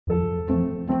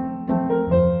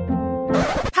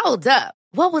Hold up.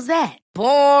 What was that?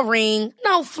 Boring.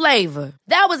 No flavor.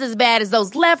 That was as bad as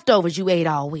those leftovers you ate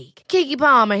all week. Keke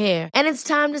Palmer here, and it's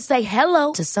time to say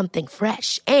hello to something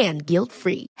fresh and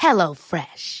guilt-free. Hello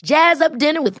Fresh. Jazz up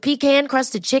dinner with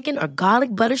pecan-crusted chicken or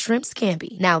garlic butter shrimp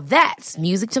scampi. Now that's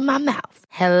music to my mouth.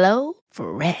 Hello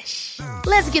Fresh.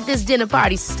 Let's get this dinner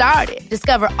party started.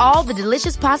 Discover all the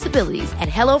delicious possibilities at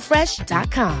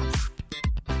hellofresh.com.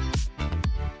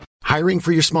 Hiring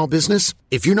for your small business?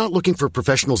 If you're not looking for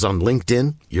professionals on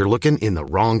LinkedIn, you're looking in the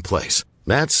wrong place.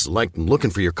 That's like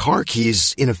looking for your car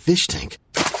keys in a fish tank.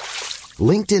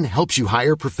 LinkedIn helps you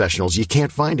hire professionals you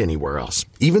can't find anywhere else,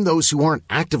 even those who aren't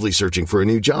actively searching for a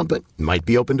new job but might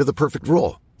be open to the perfect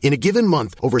role. In a given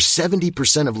month, over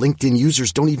 70% of LinkedIn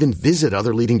users don't even visit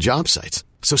other leading job sites.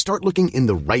 So start looking in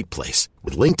the right place.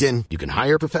 With LinkedIn, you can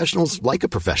hire professionals like a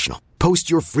professional. Post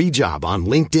your free job on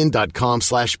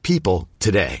linkedin.com/people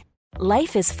today.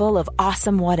 Life is full of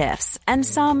awesome what-ifs, and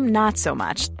some not so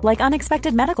much, like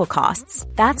unexpected medical costs.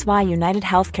 That's why United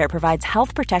Healthcare provides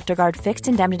Health Protector Guard fixed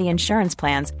indemnity insurance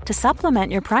plans to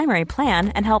supplement your primary plan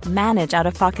and help manage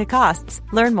out-of-pocket costs.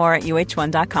 Learn more at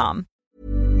uh1.com.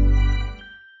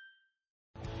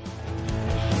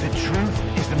 The truth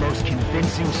is the most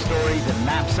convincing story that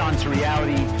maps onto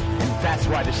reality, and that's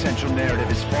why the central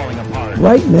narrative is falling apart.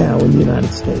 Right now in the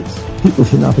United States, people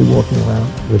should not be walking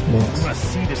around with masks. We must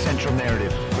see the central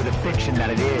narrative for the fiction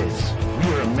that it is.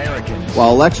 We are Americans.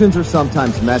 While elections are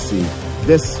sometimes messy,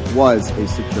 this was a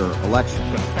secure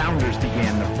election. The founders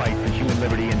began the fight for human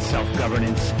liberty and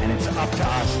self-governance, and it's up to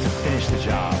us to finish the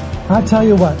job. I tell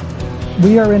you what,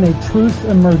 we are in a truth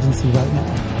emergency right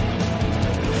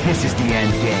now. This is the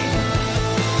end game.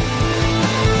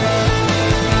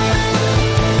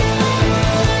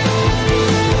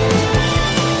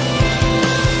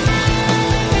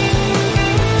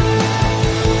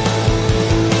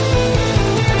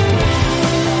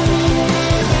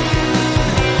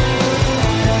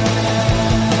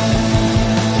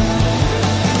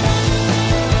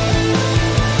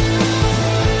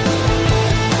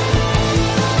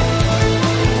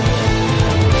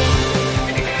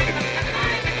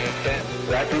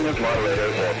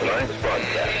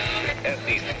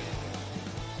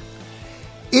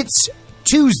 It's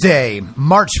Tuesday,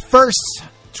 March 1st,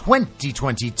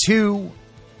 2022,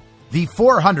 the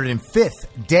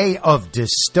 405th day of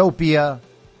dystopia.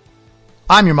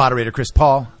 I'm your moderator, Chris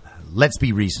Paul. Let's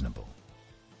be reasonable.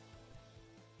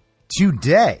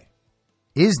 Today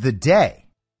is the day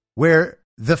where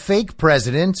the fake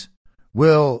president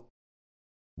will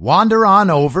wander on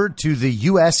over to the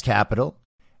U.S. Capitol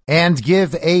and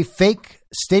give a fake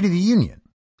State of the Union.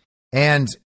 And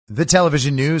the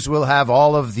television news will have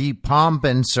all of the pomp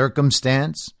and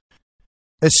circumstance,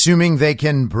 assuming they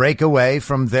can break away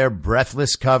from their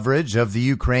breathless coverage of the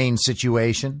Ukraine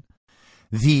situation.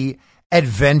 The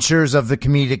adventures of the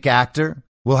comedic actor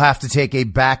will have to take a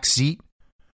back seat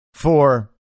for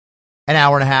an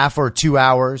hour and a half or 2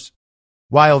 hours,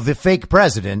 while the fake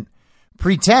president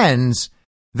pretends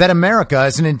that America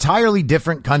is an entirely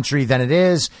different country than it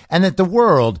is, and that the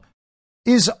world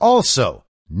is also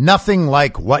nothing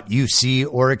like what you see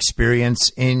or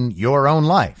experience in your own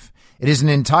life. It is an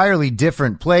entirely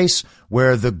different place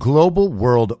where the global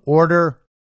world order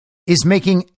is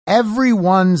making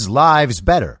everyone's lives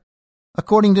better,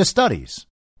 according to studies.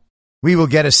 We will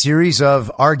get a series of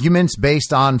arguments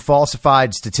based on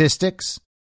falsified statistics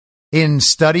in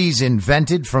studies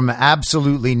invented from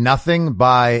absolutely nothing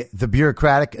by the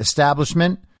bureaucratic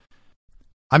establishment.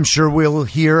 I'm sure we'll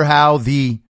hear how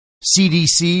the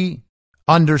CDC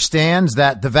understands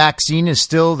that the vaccine is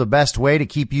still the best way to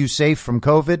keep you safe from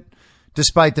COVID,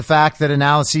 despite the fact that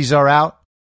analyses are out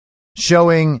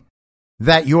showing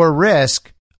that your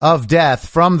risk of death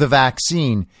from the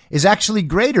vaccine is actually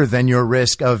greater than your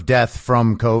risk of death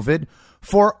from COVID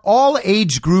for all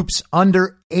age groups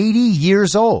under 80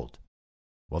 years old.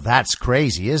 Well, that's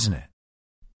crazy, isn't it?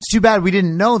 It's too bad we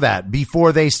didn't know that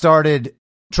before they started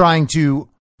trying to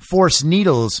force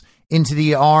needles into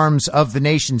the arms of the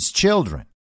nation's children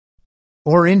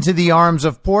or into the arms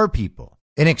of poor people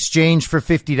in exchange for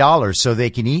 $50 so they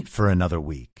can eat for another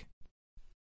week.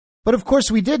 But of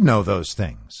course, we did know those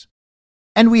things.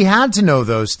 And we had to know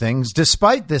those things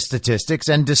despite the statistics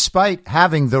and despite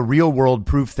having the real world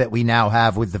proof that we now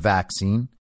have with the vaccine,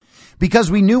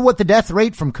 because we knew what the death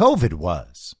rate from COVID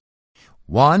was.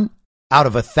 1 out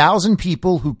of 1,000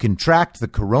 people who contract the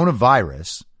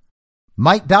coronavirus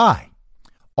might die.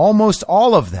 Almost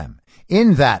all of them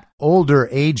in that older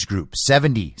age group,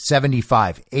 70,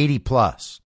 75, 80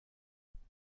 plus.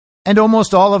 And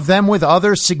almost all of them with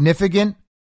other significant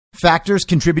factors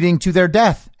contributing to their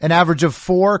death, an average of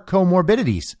 4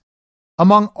 comorbidities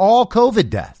among all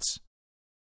COVID deaths.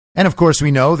 And of course,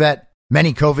 we know that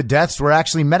many COVID deaths were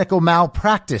actually medical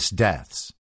malpractice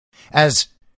deaths. As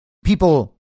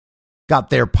people got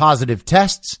their positive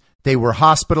tests, they were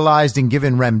hospitalized and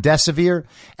given remdesivir.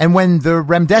 And when the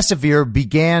remdesivir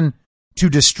began to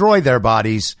destroy their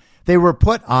bodies, they were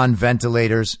put on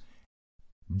ventilators,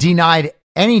 denied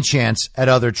any chance at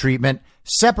other treatment,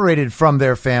 separated from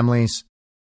their families,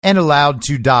 and allowed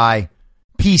to die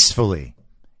peacefully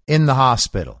in the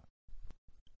hospital.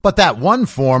 But that one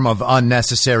form of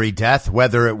unnecessary death,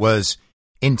 whether it was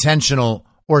intentional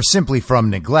or simply from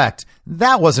neglect,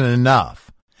 that wasn't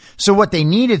enough. So what they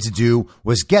needed to do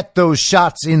was get those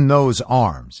shots in those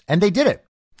arms. And they did it.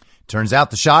 Turns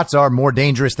out the shots are more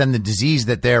dangerous than the disease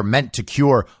that they're meant to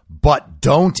cure, but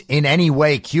don't in any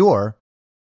way cure.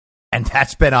 And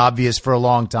that's been obvious for a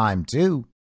long time, too.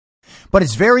 But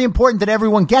it's very important that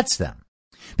everyone gets them.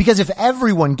 Because if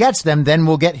everyone gets them, then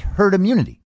we'll get herd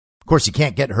immunity. Of course, you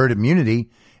can't get herd immunity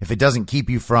if it doesn't keep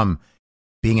you from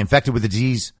being infected with the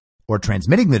disease or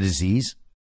transmitting the disease.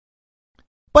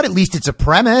 But at least it's a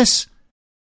premise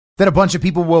that a bunch of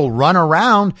people will run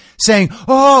around saying,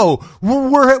 oh,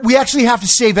 we actually have to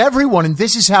save everyone, and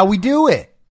this is how we do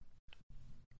it.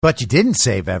 But you didn't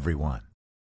save everyone.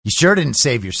 You sure didn't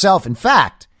save yourself. In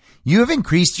fact, you have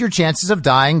increased your chances of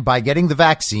dying by getting the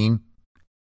vaccine,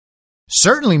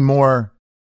 certainly more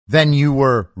than you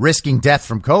were risking death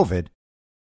from COVID.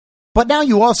 But now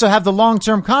you also have the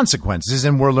long-term consequences,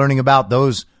 and we're learning about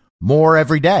those more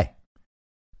every day.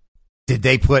 Did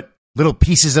they put little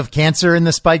pieces of cancer in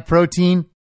the spike protein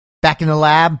back in the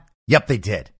lab? Yep, they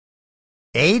did.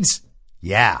 AIDS?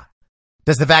 Yeah.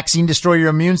 Does the vaccine destroy your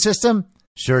immune system?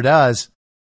 Sure does.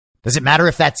 Does it matter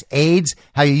if that's AIDS,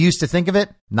 how you used to think of it?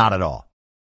 Not at all.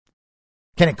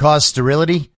 Can it cause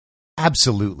sterility?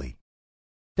 Absolutely.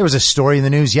 There was a story in the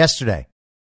news yesterday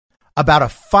about a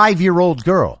 5-year-old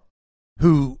girl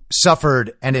who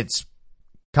suffered, and it's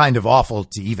kind of awful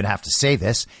to even have to say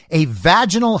this, a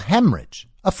vaginal hemorrhage,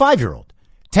 a 5-year-old,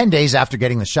 10 days after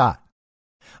getting the shot.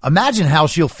 Imagine how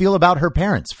she'll feel about her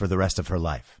parents for the rest of her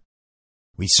life.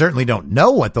 We certainly don't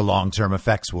know what the long-term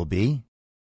effects will be,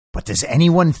 but does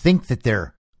anyone think that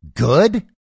they're good?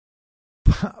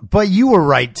 But you were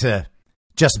right to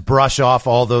just brush off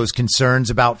all those concerns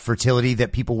about fertility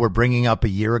that people were bringing up a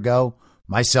year ago,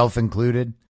 myself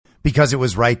included, because it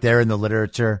was right there in the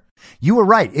literature. You were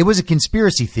right. It was a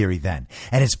conspiracy theory then,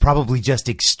 and it's probably just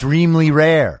extremely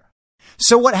rare.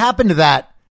 So what happened to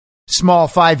that small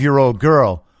 5-year-old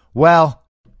girl? Well,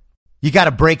 you got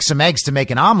to break some eggs to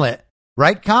make an omelet,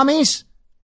 right, commies?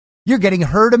 You're getting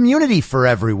herd immunity for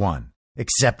everyone,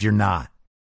 except you're not.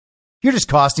 You're just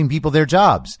costing people their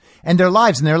jobs and their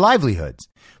lives and their livelihoods.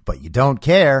 But you don't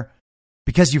care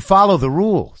because you follow the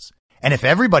rules. And if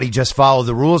everybody just followed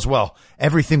the rules, well,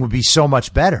 everything would be so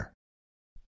much better.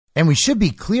 And we should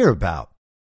be clear about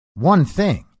one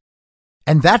thing,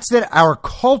 and that's that our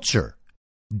culture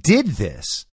did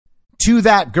this to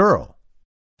that girl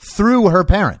through her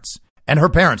parents. And her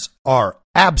parents are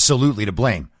absolutely to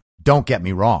blame. Don't get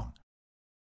me wrong.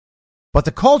 But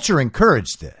the culture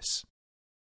encouraged this.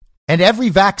 And every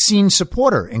vaccine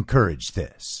supporter encouraged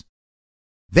this.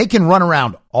 They can run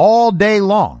around all day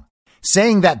long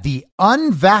saying that the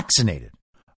unvaccinated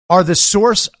are the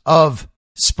source of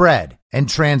spread and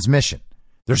transmission.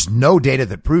 There's no data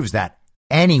that proves that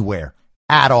anywhere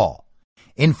at all.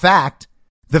 In fact,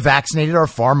 the vaccinated are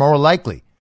far more likely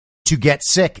to get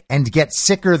sick and get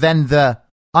sicker than the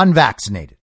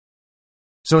unvaccinated.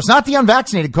 So it's not the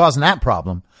unvaccinated causing that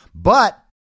problem, but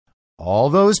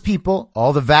all those people,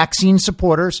 all the vaccine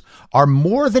supporters are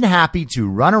more than happy to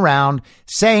run around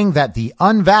saying that the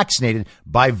unvaccinated,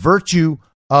 by virtue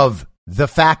of the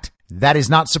fact that is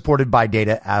not supported by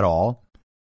data at all,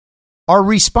 are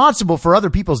responsible for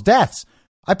other people's deaths.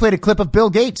 I played a clip of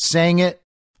Bill Gates saying it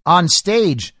on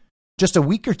stage just a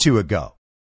week or two ago.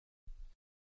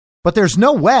 But there's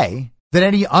no way that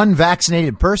any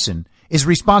unvaccinated person is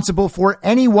responsible for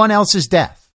anyone else's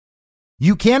death.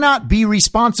 You cannot be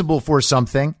responsible for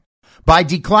something by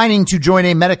declining to join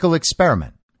a medical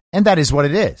experiment. And that is what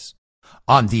it is.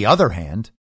 On the other hand,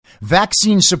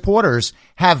 vaccine supporters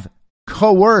have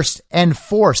coerced and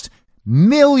forced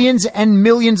millions and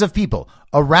millions of people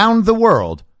around the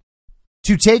world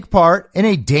to take part in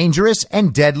a dangerous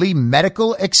and deadly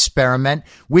medical experiment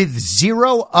with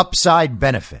zero upside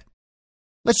benefit.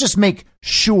 Let's just make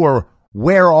sure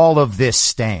where all of this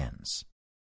stands.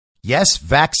 Yes,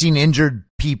 vaccine-injured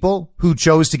people who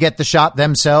chose to get the shot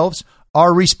themselves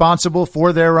are responsible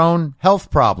for their own health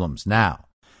problems now.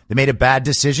 They made a bad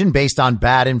decision based on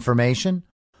bad information,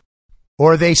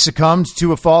 or they succumbed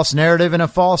to a false narrative and a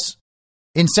false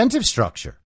incentive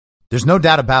structure. There's no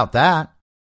doubt about that.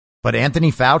 But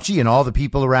Anthony Fauci and all the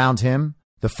people around him,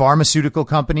 the pharmaceutical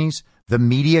companies, the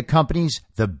media companies,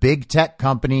 the big tech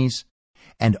companies,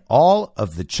 and all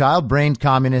of the child-brained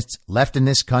communists left in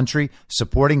this country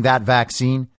supporting that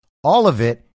vaccine, all of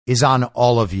it is on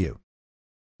all of you.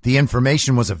 The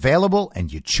information was available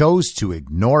and you chose to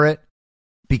ignore it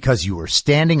because you were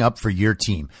standing up for your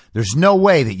team. There's no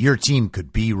way that your team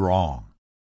could be wrong.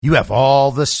 You have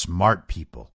all the smart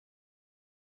people.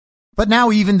 But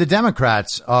now even the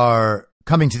Democrats are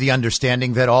coming to the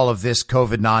understanding that all of this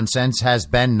COVID nonsense has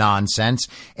been nonsense,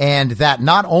 and that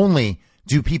not only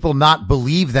do people not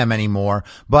believe them anymore,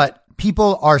 but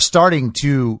people are starting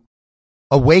to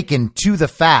awaken to the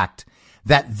fact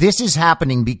that this is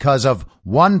happening because of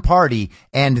one party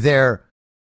and their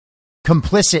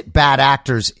complicit bad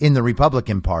actors in the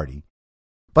Republican Party,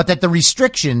 but that the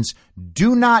restrictions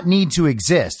do not need to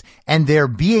exist, and they're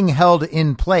being held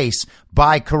in place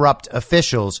by corrupt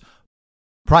officials,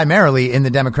 primarily in the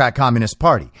Democrat Communist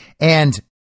Party. And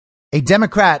a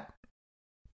Democrat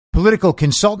political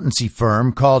consultancy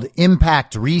firm called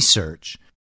Impact Research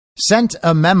sent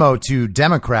a memo to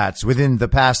Democrats within the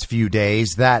past few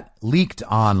days that leaked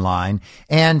online.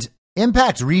 And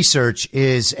Impact Research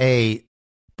is a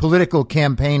political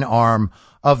campaign arm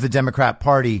of the Democrat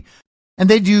Party, and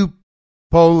they do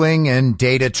polling and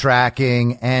data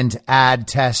tracking and ad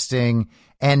testing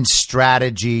and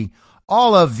strategy,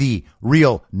 all of the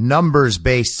real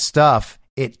numbers-based stuff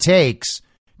it takes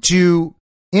to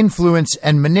influence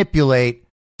and manipulate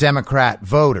Democrat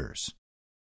voters.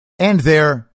 And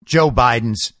they're Joe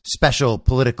Biden's special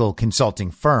political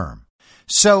consulting firm.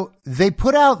 So they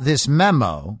put out this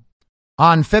memo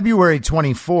on February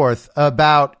 24th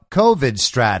about COVID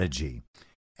strategy.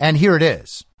 And here it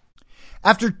is.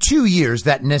 After 2 years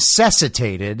that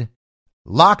necessitated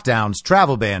lockdowns,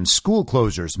 travel bans, school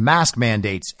closures, mask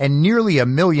mandates, and nearly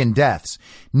 1 million deaths,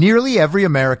 nearly every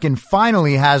American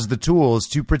finally has the tools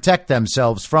to protect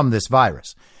themselves from this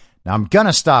virus. Now, I'm going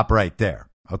to stop right there,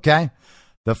 okay?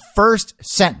 The first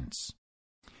sentence,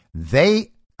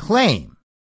 they claim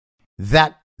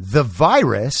that the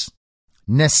virus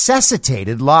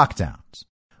necessitated lockdowns.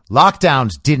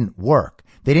 Lockdowns didn't work.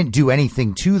 They didn't do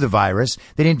anything to the virus.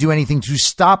 They didn't do anything to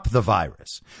stop the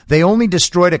virus. They only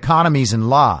destroyed economies and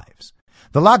lives.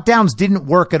 The lockdowns didn't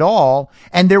work at all,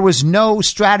 and there was no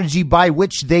strategy by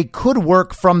which they could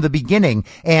work from the beginning,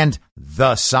 and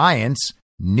the science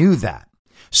knew that.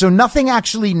 So nothing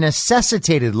actually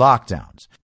necessitated lockdowns.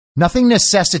 Nothing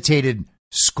necessitated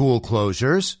school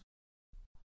closures.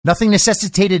 Nothing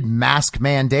necessitated mask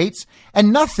mandates,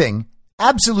 and nothing,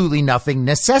 absolutely nothing,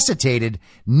 necessitated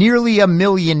nearly 1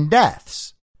 million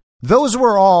deaths. Those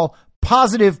were all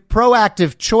positive,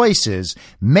 proactive choices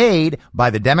made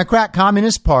by the Democrat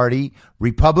Communist Party,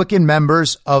 Republican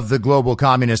members of the global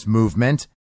communist movement,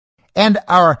 and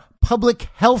our public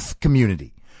health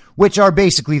community, which are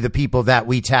basically the people that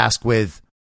we task with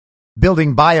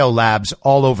building biolabs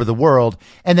all over the world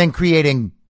and then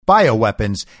creating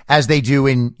bioweapons, as they do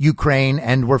in Ukraine,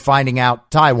 and we're finding out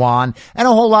Taiwan and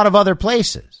a whole lot of other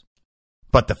places.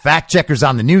 But the fact checkers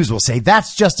on the news will say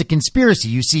that's just a conspiracy.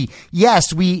 You see,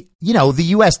 yes, the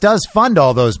U.S. does fund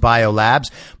all those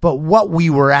biolabs, but what we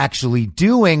were actually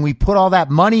doing, we put all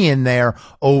that money in there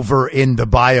over in the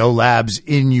biolabs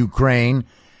in Ukraine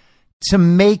to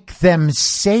make them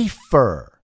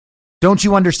safer. Don't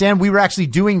you understand? We were actually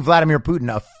doing Vladimir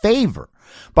Putin a favor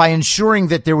by ensuring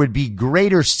that there would be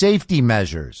greater safety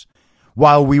measures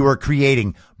while we were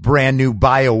creating brand new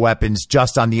bioweapons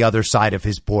just on the other side of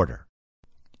his border.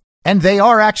 And they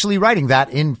are actually writing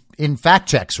that in fact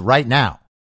checks right now,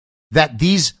 that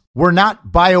these were not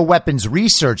bioweapons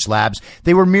research labs.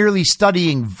 They were merely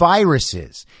studying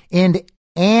viruses and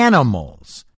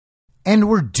animals. And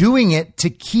we're doing it to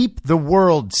keep the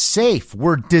world safe.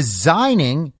 We're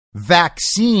designing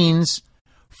vaccines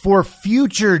for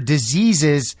future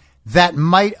diseases that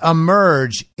might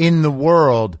emerge in the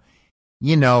world,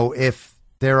 if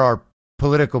there are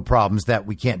political problems that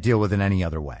we can't deal with in any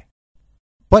other way.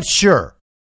 But sure,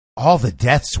 all the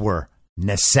deaths were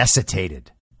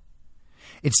necessitated.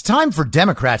 It's time for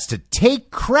Democrats to take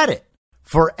credit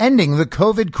for ending the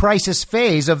COVID crisis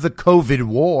phase of the COVID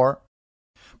war,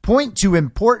 point to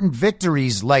important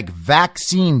victories like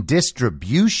vaccine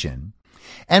distribution,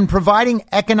 and providing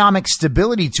economic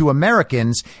stability to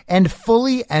Americans, and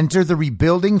fully enter the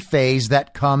rebuilding phase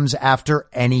that comes after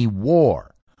any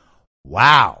war.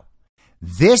 Wow.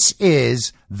 This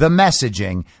is the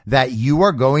messaging that you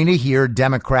are going to hear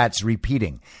Democrats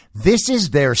repeating. This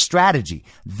is their strategy.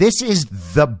 This is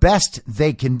the best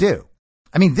they can do.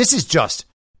 I mean, this is just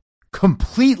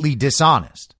completely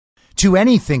dishonest to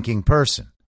any thinking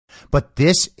person. But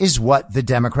this is what the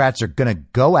Democrats are going to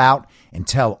go out and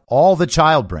tell all the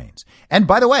child brains. And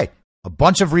by the way, a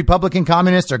bunch of Republican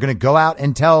communists are going to go out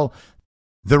and tell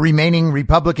the remaining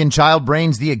Republican child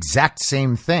brains the exact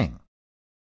same thing.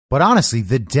 But honestly,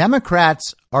 the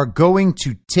Democrats are going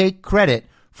to take credit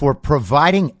for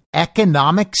providing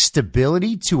economic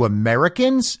stability to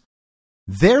Americans.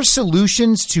 Their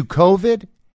solutions to COVID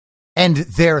and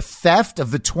their theft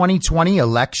of the 2020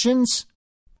 elections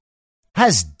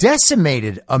has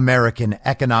decimated American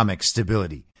economic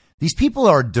stability. These people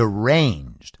are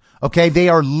deranged. Okay, they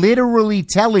are literally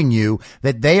telling you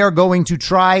that they are going to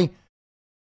try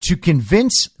to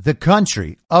convince the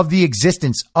country of the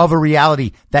existence of a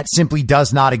reality that simply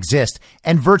does not exist.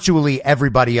 And virtually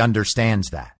everybody understands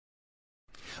that.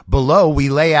 Below, we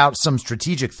lay out some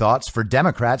strategic thoughts for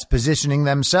Democrats positioning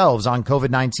themselves on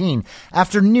COVID-19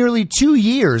 after nearly 2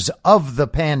 years of the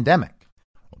pandemic.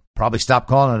 Probably stop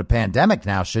calling it a pandemic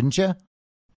now, shouldn't you?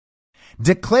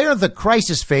 Declare the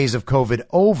crisis phase of COVID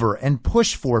over and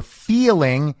push for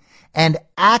feeling and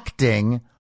acting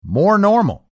more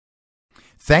normal.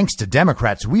 Thanks to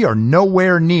Democrats, we are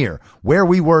nowhere near where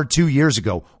we were 2 years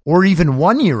ago or even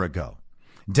 1 year ago.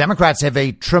 Democrats have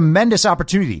a tremendous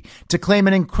opportunity to claim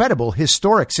an incredible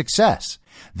historic success.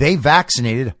 They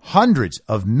vaccinated hundreds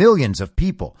of millions of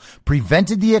people,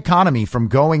 prevented the economy from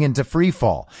going into free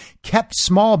fall, kept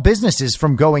small businesses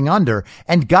from going under,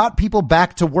 and got people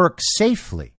back to work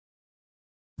safely.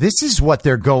 This is what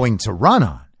they're going to run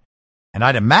on. And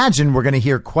I'd imagine we're going to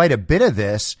hear quite a bit of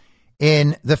this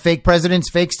in the fake president's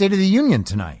fake State of the Union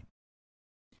tonight.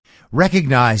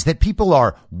 Recognize that people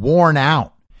are worn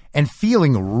out and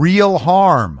feeling real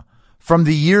harm from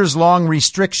the years-long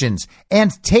restrictions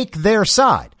and take their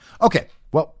side. Okay,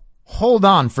 well, hold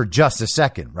on for just a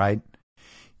second, right?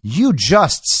 You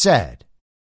just said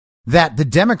that the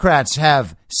Democrats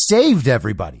have saved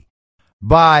everybody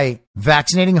by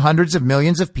vaccinating hundreds of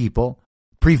millions of people,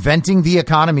 preventing the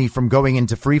economy from going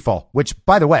into freefall, which,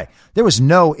 by the way, there was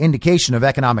no indication of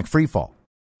economic freefall.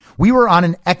 We were on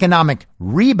an economic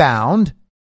rebound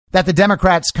that the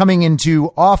Democrats coming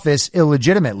into office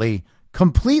illegitimately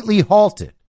completely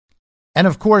halted. And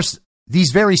of course,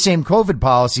 these very same COVID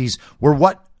policies were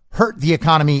what hurt the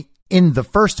economy in the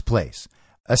first place,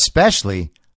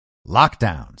 especially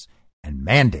lockdowns and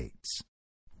mandates.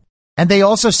 And they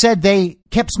also said they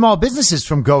kept small businesses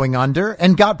from going under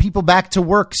and got people back to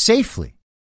work safely.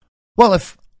 Well,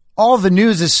 if all the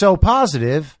news is so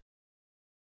positive,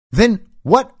 then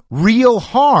what real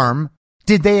harm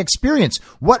did they experience?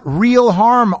 What real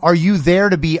harm are you there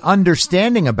to be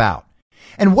understanding about?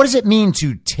 And what does it mean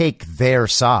to take their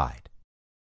side?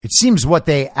 It seems what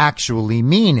they actually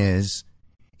mean is,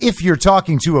 if you're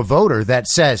talking to a voter that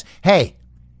says, hey,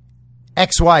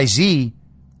 XYZ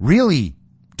really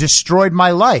destroyed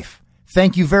my life.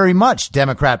 Thank you very much,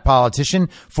 Democrat politician,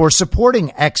 for supporting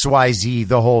XYZ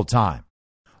the whole time.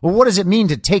 Well, what does it mean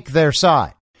to take their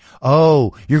side?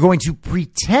 Oh, you're going to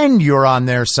pretend you're on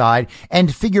their side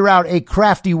and figure out a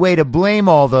crafty way to blame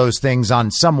all those things on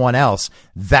someone else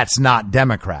that's not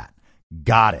Democrat.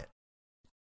 Got it.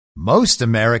 Most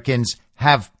Americans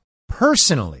have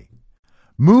personally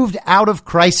moved out of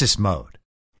crisis mode.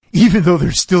 Even though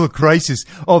there's still a crisis,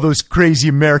 all those crazy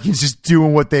Americans just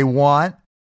doing what they want.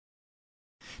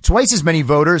 Twice as many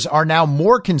voters are now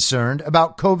more concerned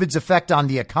about COVID's effect on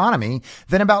the economy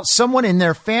than about someone in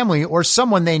their family or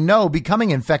someone they know becoming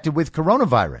infected with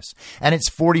coronavirus. And it's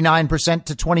 49%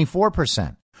 to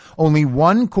 24%. Only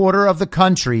 1/4 of the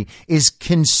country is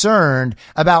concerned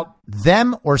about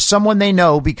them or someone they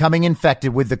know becoming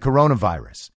infected with the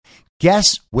coronavirus.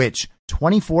 Guess which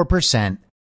 24%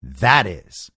 that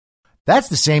is. That's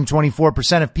the same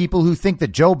 24% of people who think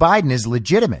that Joe Biden is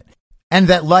legitimate and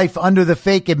that life under the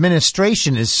fake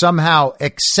administration is somehow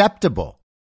acceptable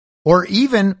or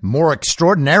even more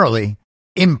extraordinarily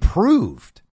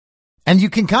improved. And you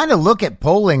can kind of look at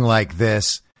polling like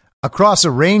this across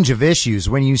a range of issues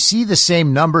when you see the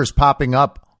same numbers popping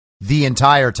up the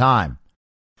entire time.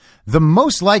 The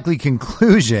most likely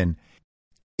conclusion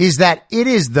is that it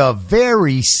is the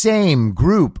very same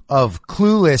group of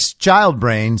clueless child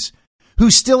brains who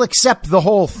still accept the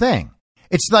whole thing.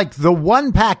 It's like the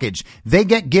one package. They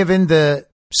get given the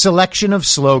selection of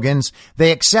slogans.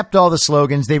 They accept all the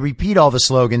slogans. They repeat all the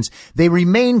slogans. They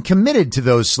remain committed to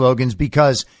those slogans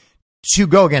because to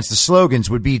go against the slogans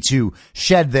would be to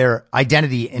shed their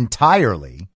identity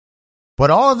entirely. But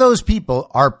all of those people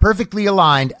are perfectly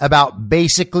aligned about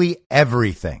basically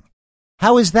everything.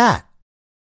 How is that?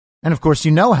 And of course,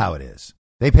 you know how it is.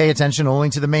 They pay attention only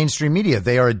to the mainstream media.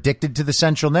 They are addicted to the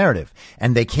central narrative,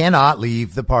 and they cannot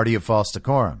leave the party of false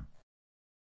decorum.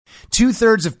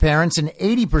 2/3 of parents and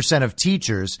 80% of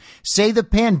teachers say the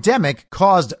pandemic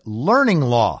caused learning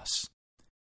loss.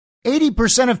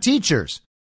 80% of teachers.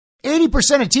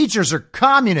 80% of teachers are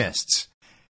communists.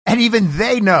 And even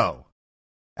they know.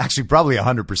 Actually, probably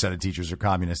 100% of teachers are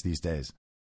communists these days.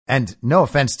 And no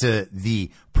offense to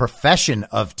the profession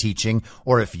of teaching,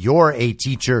 or if you're a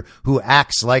teacher who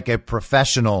acts like a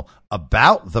professional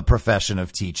about the profession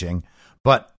of teaching,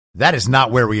 but that is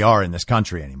not where we are in this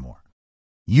country anymore.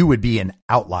 You would be an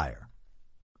outlier.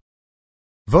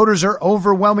 Voters are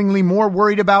overwhelmingly more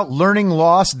worried about learning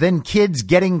loss than kids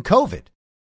getting COVID.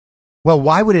 Well,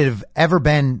 why would it have ever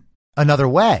been another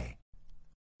way?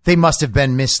 They must have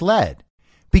been misled,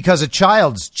 because a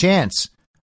child's chance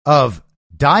of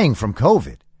dying from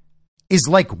COVID is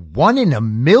like 1 in a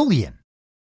million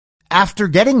after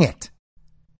getting it.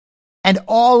 And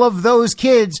all of those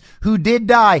kids who did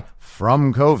die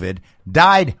from COVID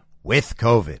died with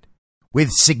COVID, with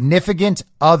significant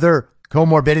other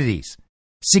comorbidities,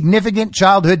 significant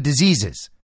childhood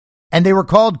diseases. And they were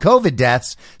called COVID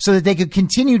deaths so that they could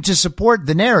continue to support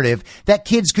the narrative that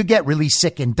kids could get really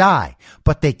sick and die,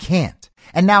 but they can't.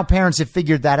 And now parents have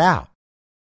figured that out.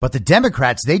 But the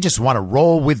Democrats, they just want to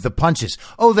roll with the punches.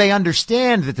 Oh, they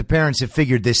understand that the parents have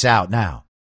figured this out now.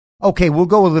 Okay, we'll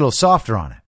go a little softer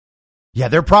on it. Yeah,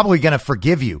 they're probably going to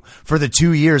forgive you for the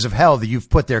 2 years of hell that you've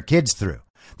put their kids through.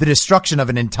 The destruction of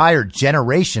an entire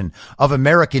generation of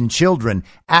American children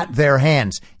at their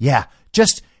hands. Yeah,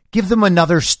 just give them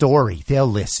another story. They'll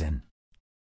listen.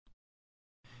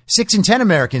 6 in 10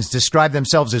 Americans describe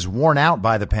themselves as worn out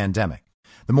by the pandemic.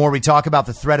 The more we talk about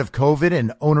the threat of COVID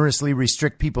and onerously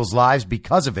restrict people's lives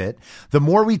because of it, the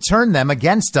more we turn them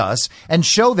against us and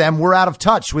show them we're out of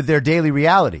touch with their daily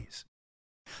realities.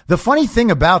 The funny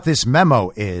thing about this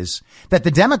memo is that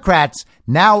the Democrats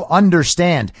now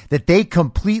understand that they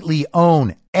completely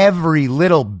own every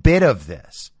little bit of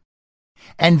this.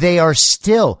 And they are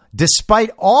still,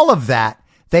 despite all of that,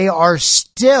 they are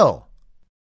still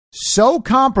so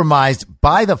compromised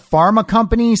by the pharma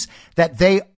companies that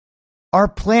they are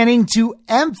planning to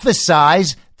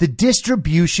emphasize the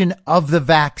distribution of the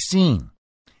vaccine.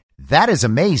 That is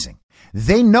amazing.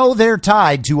 They know they're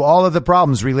tied to all of the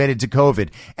problems related to COVID.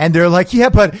 And they're like, yeah,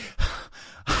 but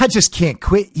I just can't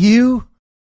quit you.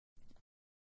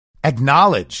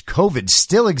 Acknowledge COVID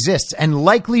still exists and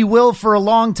likely will for a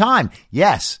long time.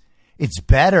 Yes, it's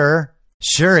better.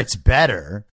 Sure, it's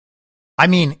better. I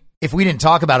mean, if we didn't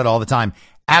talk about it all the time,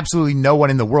 absolutely no one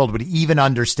in the world would even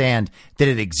understand that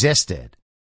it existed.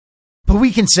 But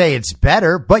we can say it's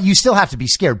better, but you still have to be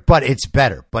scared. But it's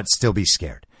better, but still be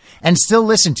scared. And still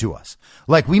listen to us.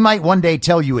 Like we might one day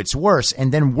tell you it's worse,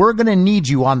 and then we're going to need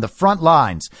you on the front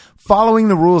lines, following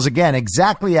the rules again,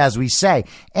 exactly as we say.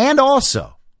 And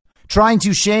also trying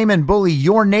to shame and bully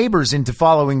your neighbors into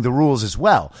following the rules as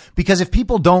well. Because if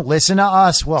people don't listen to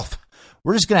us, well,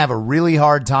 we're just going to have a really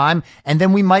hard time, and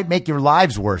then we might make your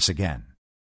lives worse again.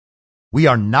 We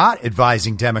are not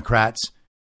advising Democrats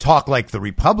talk like the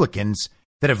Republicans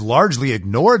that have largely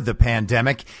ignored the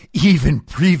pandemic, even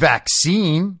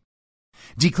pre-vaccine.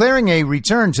 Declaring a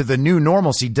return to the new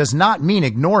normalcy does not mean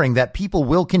ignoring that people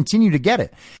will continue to get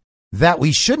it, that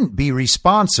we shouldn't be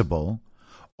responsible,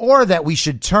 or that we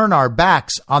should turn our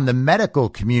backs on the medical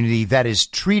community that is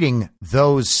treating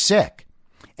those sick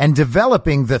and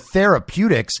developing the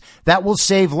therapeutics that will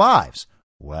save lives.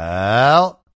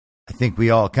 Well, I think we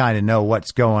all kind of know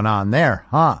what's going on there,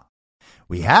 huh?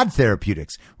 We had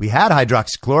therapeutics. We had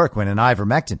hydroxychloroquine and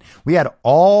ivermectin. We had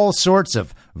all sorts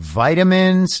of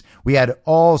vitamins. We had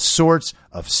all sorts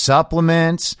of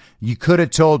supplements. You could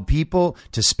have told people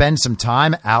to spend some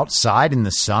time outside in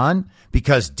the sun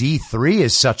because D3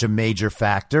 is such a major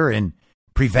factor in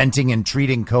preventing and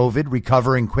treating COVID,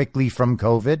 recovering quickly from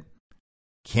COVID.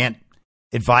 Can't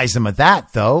advise them of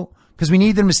that, though, because we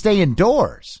need them to stay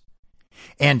indoors.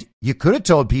 And you could have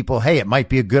told people, hey, it might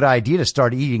be a good idea to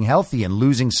start eating healthy and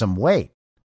losing some weight.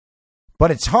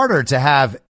 But it's harder to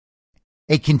have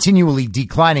a continually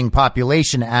declining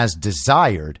population as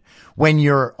desired when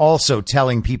you're also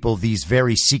telling people these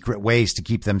very secret ways to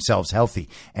keep themselves healthy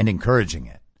and encouraging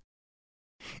it.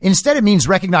 Instead, it means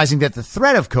recognizing that the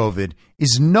threat of COVID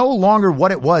is no longer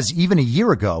what it was even a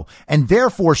year ago and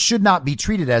therefore should not be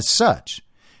treated as such.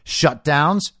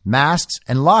 Shutdowns, masks,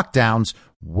 and lockdowns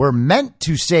were meant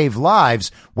to save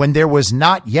lives when there was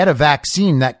not yet a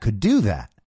vaccine that could do that.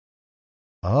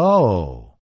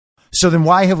 Oh, so then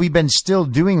why have we been still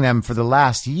doing them for the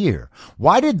last year?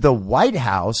 Why did the White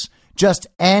House just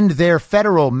end their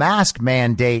federal mask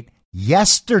mandate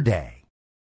yesterday?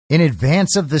 in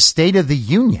advance of the State of the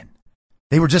Union.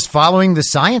 They were just following the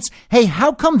science. Hey,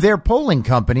 how come their polling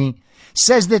company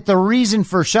says that the reason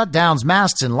for shutdowns,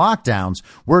 masks, and lockdowns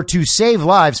were to save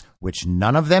lives, which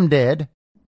none of them did,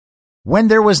 when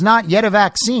there was not yet a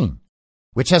vaccine,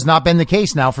 which has not been the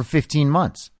case now for 15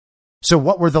 months? So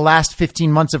what were the last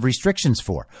 15 months of restrictions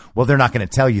for? Well, they're not going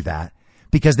to tell you that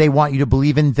because they want you to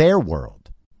believe in their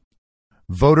world.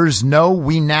 Voters know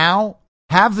we now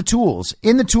have the tools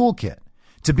in the toolkit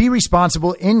to be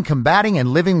responsible in combating and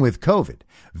living with COVID,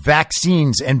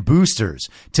 vaccines and boosters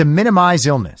to minimize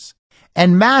illness,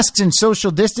 and masks and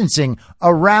social distancing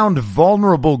around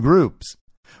vulnerable groups.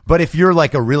 But if you're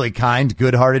like a really kind,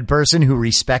 good-hearted person who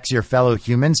respects your fellow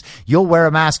humans, you'll wear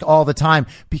a mask all the time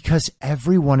because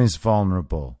everyone is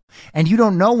vulnerable. And you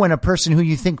don't know when a person who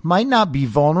you think might not be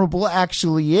vulnerable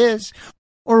actually is,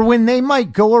 or when they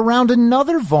might go around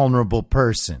another vulnerable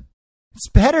person. It's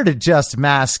better to just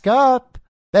mask up.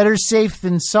 Better safe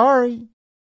than sorry.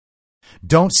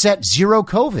 Don't set zero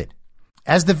COVID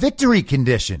as the victory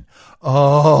condition.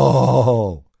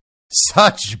 Oh,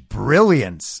 such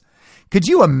brilliance. Could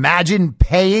you imagine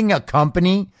paying a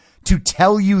company to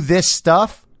tell you this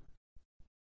stuff?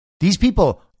 These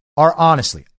people are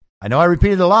honestly, I know I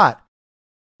repeated a lot,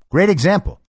 great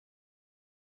example.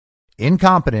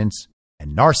 Incompetence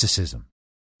and narcissism.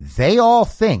 They all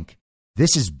think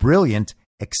this is brilliant,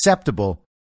 acceptable,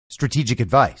 strategic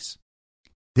advice.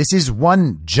 This is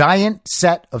one giant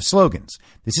set of slogans.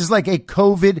 This is like a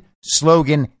COVID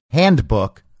slogan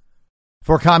handbook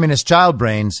for communist child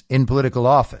brains in political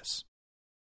office.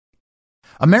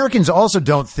 Americans also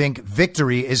don't think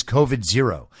victory is COVID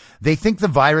zero. They think the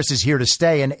virus is here to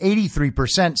stay, and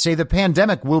 83% say the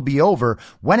pandemic will be over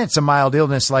when it's a mild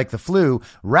illness like the flu,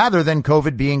 rather than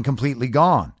COVID being completely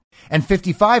gone. And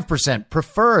 55%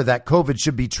 prefer that COVID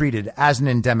should be treated as an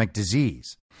endemic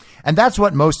disease. And that's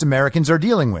what most Americans are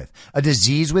dealing with, a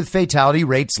disease with fatality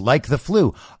rates like the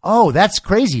flu. Oh, that's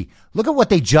crazy. Look at what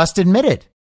they just admitted.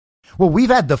 Well, we've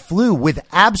had the flu with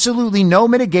absolutely no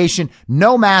mitigation,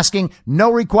 no masking,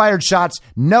 no required shots,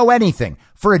 no anything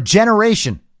for a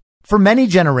generation, for many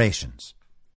generations.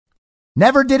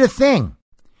 Never did a thing.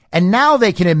 And now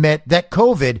they can admit that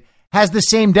COVID has the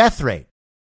same death rate.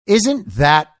 Isn't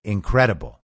that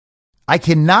incredible? I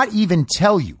cannot even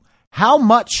tell you how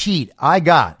much heat I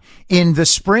got in the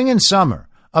spring and summer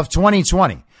of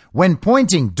 2020 when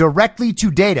pointing directly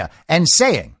to data and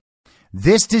saying,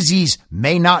 this disease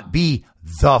may not be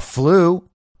the flu,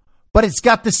 but it's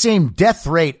got the same death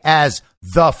rate as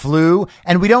the flu,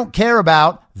 and we don't care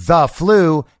about the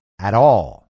flu at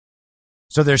all.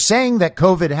 So they're saying that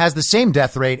COVID has the same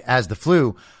death rate as the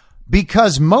flu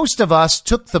because most of us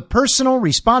took the personal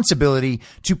responsibility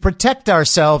to protect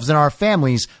ourselves and our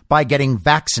families by getting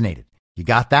vaccinated. You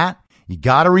got that? You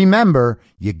got to remember,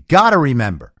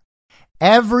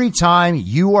 every time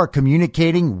you are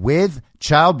communicating with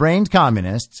child-brained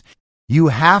communists, you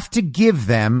have to give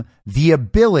them the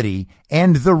ability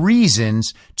and the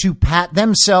reasons to pat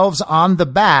themselves on the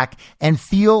back and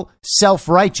feel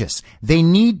self-righteous. They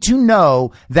need to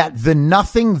know that the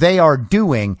nothing they are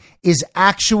doing is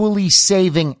actually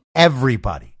saving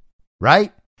everybody,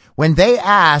 right? When they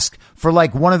ask for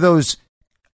like one of those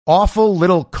awful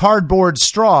little cardboard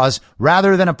straws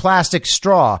rather than a plastic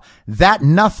straw, that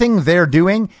nothing they're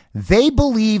doing, they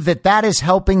believe that that is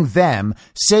helping them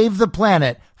save the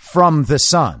planet from the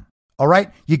sun. All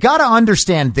right. You got to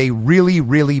understand they really,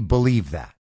 really believe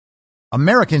that.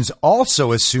 Americans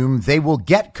also assume they will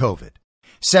get COVID.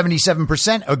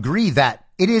 77% agree that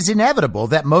it is inevitable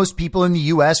that most people in the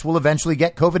U.S. will eventually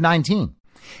get COVID-19.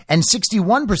 And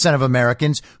 61% of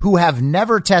Americans who have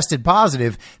never tested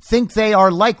positive think they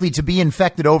are likely to be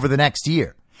infected over the next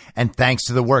year. And thanks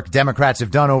to the work Democrats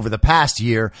have done over the past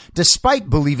year, despite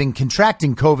believing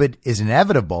contracting COVID is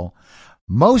inevitable,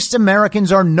 most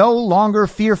Americans are no longer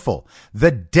fearful.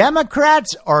 The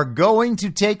Democrats are going to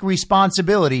take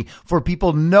responsibility for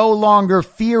people no longer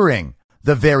fearing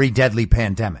the very deadly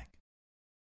pandemic.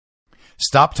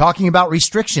 Stop talking about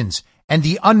restrictions and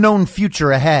the unknown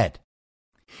future ahead.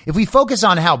 If we focus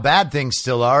on how bad things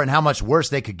still are and how much worse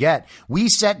they could get, we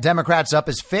set Democrats up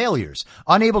as failures,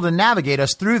 unable to navigate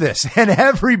us through this. And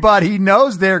everybody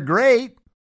knows they're great.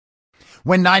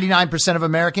 When 99% of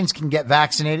Americans can get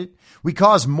vaccinated, we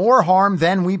cause more harm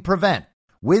than we prevent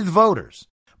with voters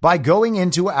by going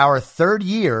into our third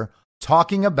year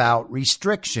talking about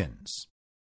restrictions.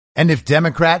 And if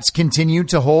Democrats continue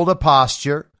to hold a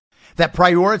posture that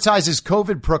prioritizes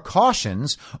COVID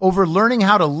precautions over learning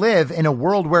how to live in a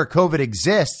world where COVID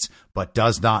exists but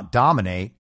does not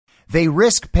dominate, they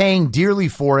risk paying dearly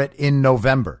for it in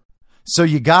November. So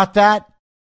you got that?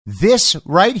 this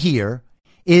right here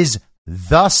is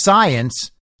the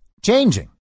science changing.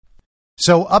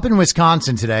 So up in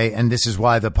Wisconsin today, and this is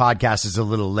why the podcast is a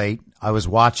little late, I was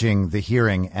watching the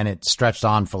hearing and it stretched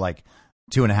on for like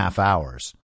 2.5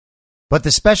 hours. But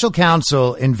the special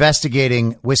counsel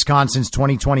investigating Wisconsin's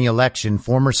 2020 election,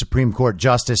 former Supreme Court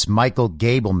Justice Michael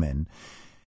Gableman,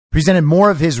 presented more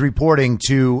of his reporting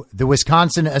to the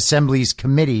Wisconsin Assembly's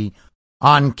Committee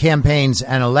on Campaigns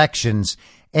and Elections,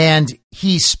 and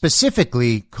he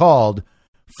specifically called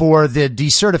for the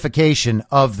decertification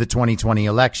of the 2020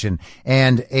 election,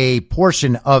 and a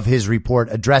portion of his report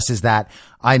addresses that.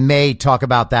 I may talk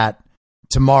about that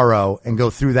tomorrow and go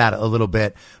through that a little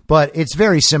bit, but it's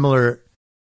very similar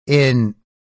in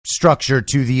structure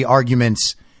to the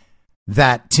arguments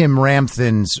that Tim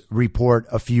Ramthan's report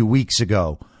a few weeks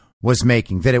ago was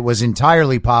making, that it was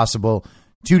entirely possible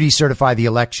to decertify the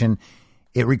election.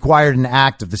 It required an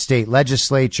act of the state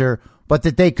legislature, but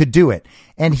that they could do it.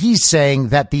 And he's saying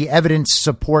that the evidence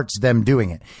supports them doing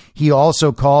it. He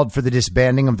also called for the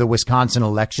disbanding of the Wisconsin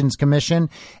Elections Commission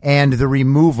and the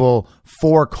removal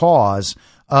for cause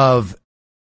of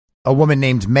a woman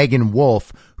named Megan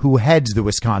Wolf, who heads the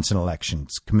Wisconsin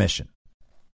Elections Commission.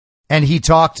 And he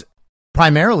talked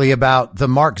primarily about the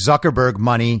Mark Zuckerberg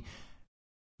money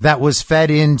that was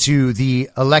fed into the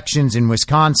elections in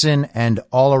Wisconsin and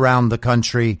all around the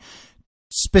country,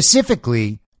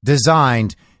 specifically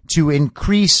designed to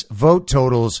increase vote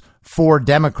totals for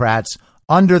Democrats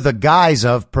under the guise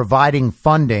of providing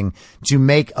funding to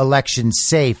make elections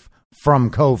safe from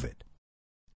COVID.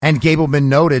 And Gableman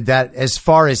noted that as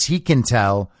far as he can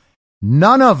tell,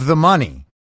 none of the money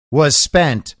was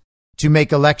spent to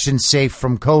make elections safe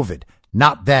from COVID.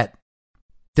 Not that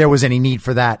there was any need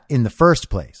for that in the first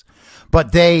place,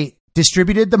 but they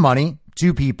distributed the money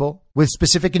to people with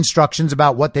specific instructions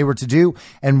about what they were to do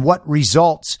and what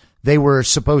results they were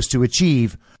supposed to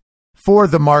achieve for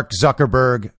the Mark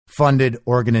Zuckerberg funded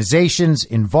organizations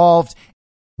involved.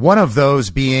 One of those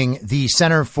being the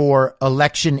Center for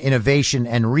Election Innovation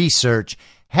and Research,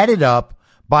 headed up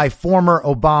by former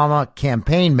Obama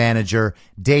campaign manager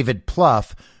David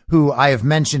Plouffe, who I have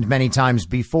mentioned many times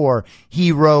before.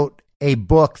 He wrote a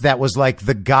book that was like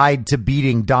the guide to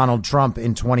beating Donald Trump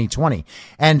in 2020.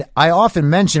 And I often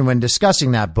mention when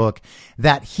discussing that book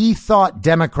that he thought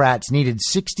Democrats needed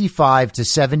 65 to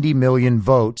 70 million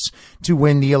votes to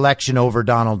win the election over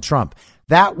Donald Trump.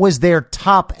 That was their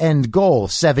top end goal,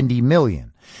 70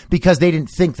 million, because they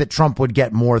didn't think that Trump would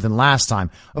get more than last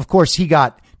time. Of course, he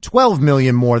got 12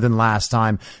 million more than last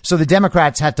time. So the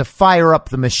Democrats had to fire up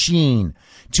the machine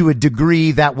to a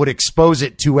degree that would expose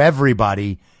it to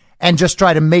everybody and just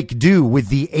try to make do with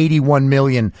the 81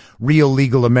 million real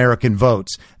legal American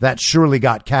votes that surely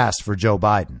got cast for Joe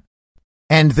Biden.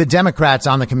 And the Democrats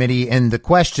on the committee in the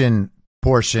question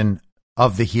portion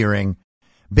of the hearing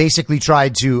basically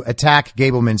tried to attack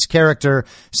Gableman's character,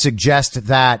 suggest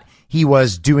that he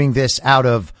was doing this out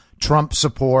of Trump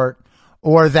support,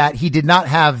 or that he did not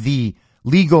have the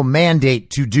legal mandate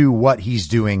to do what he's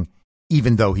doing,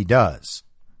 even though he does.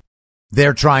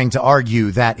 They're trying to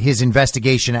argue that his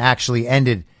investigation actually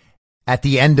ended at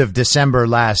the end of December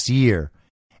last year,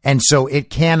 and so it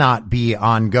cannot be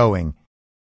ongoing.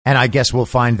 And I guess we'll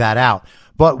find that out.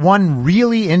 But one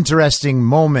really interesting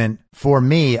moment for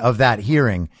me of that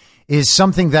hearing is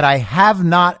something that I have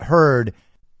not heard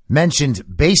mentioned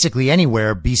basically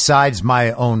anywhere besides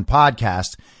my own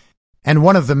podcast. And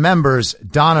one of the members,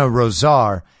 Donna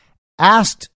Rosar,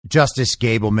 asked Justice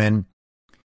Gableman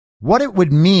what it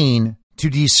would mean to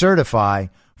decertify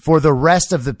for the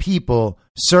rest of the people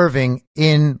serving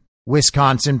in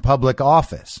Wisconsin public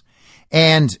office.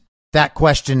 And that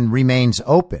question remains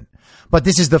open. But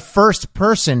this is the first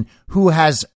person who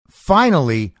has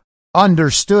finally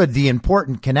understood the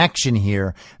important connection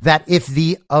here, that if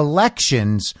the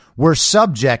elections were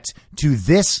subject to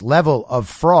this level of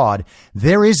fraud,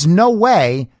 there is no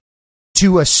way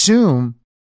to assume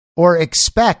or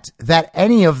expect that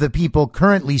any of the people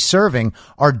currently serving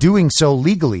are doing so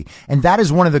legally. And that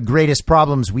is one of the greatest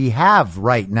problems we have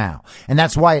right now. And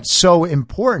that's why it's so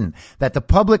important that the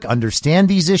public understand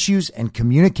these issues and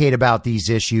communicate about these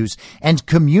issues and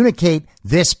communicate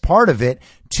this part of it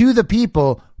to the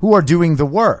people who are doing the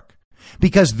work.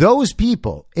 Because those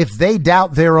people, if they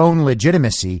doubt their own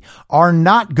legitimacy, are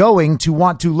not going to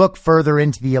want to look further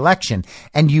into the election.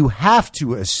 And you have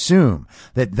to assume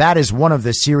that that is one of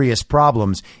the serious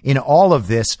problems in all of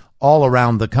this all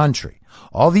around the country.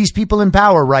 All these people in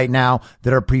power right now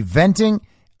that are preventing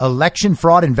election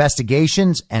fraud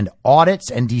investigations and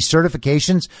audits and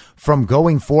decertifications from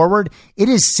going forward, it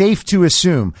is safe to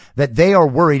assume that they are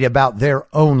worried about their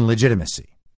own legitimacy.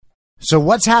 So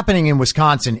what's happening in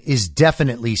Wisconsin is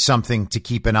definitely something to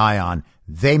keep an eye on.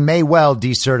 They may well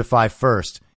decertify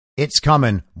first. It's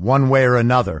coming one way or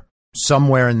another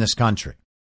somewhere in this country,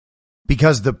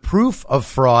 because the proof of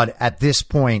fraud at this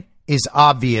point is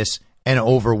obvious and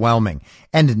overwhelming.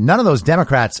 And none of those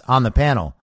Democrats on the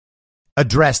panel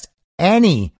addressed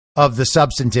any of the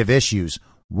substantive issues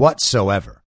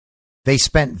whatsoever. They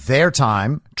spent their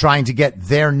time trying to get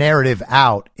their narrative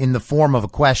out in the form of a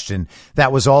question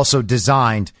that was also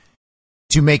designed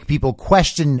to make people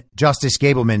question Justice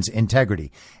Gableman's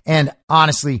integrity. And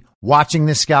honestly, watching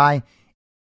this guy,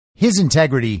 his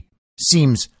integrity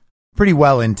seems pretty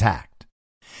well intact.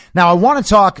 Now, I want to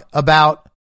talk about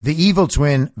the evil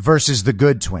twin versus the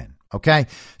good twin. Okay.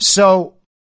 So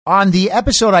on the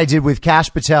episode I did with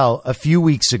Kash Patel a few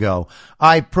weeks ago,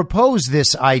 I proposed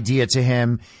this idea to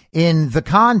him in the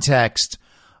context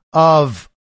of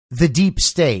the deep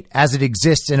state as it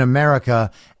exists in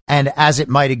America and as it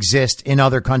might exist in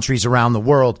other countries around the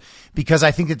world, because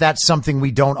I think that that's something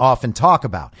we don't often talk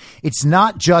about. It's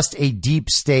not just a deep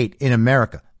state in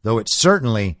America, though it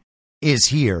certainly is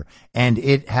here, and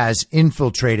it has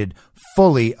infiltrated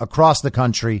fully across the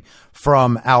country,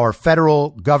 from our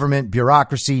federal government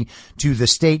bureaucracy to the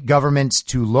state governments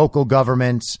to local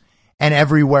governments and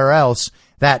everywhere else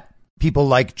that people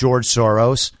like George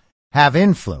Soros have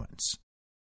influence.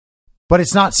 But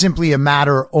it's not simply a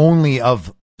matter only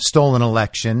of stolen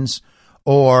elections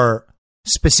or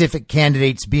specific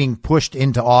candidates being pushed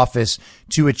into office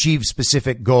to achieve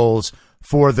specific goals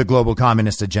for the global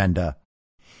communist agenda.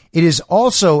 It is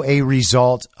also a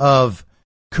result of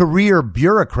career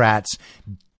bureaucrats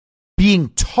being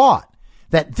taught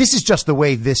that this is just the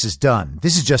way this is done.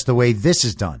 This is just the way this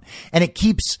is done. And it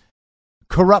keeps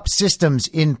corrupt systems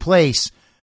in place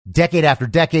decade after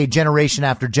decade, generation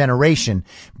after generation,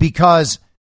 because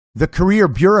the career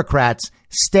bureaucrats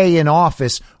stay in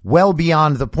office well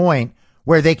beyond the point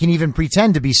where they can even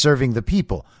pretend to be serving the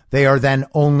people. They are then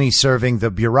only serving the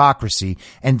bureaucracy,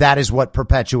 and that is what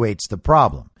perpetuates the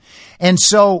problem. And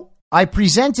so I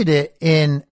presented it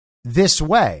in this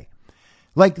way.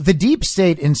 Like, the deep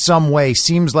state in some way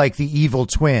seems like the evil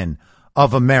twin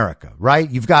of America, right?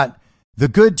 You've got the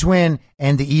good twin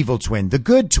and the evil twin. The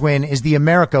good twin is the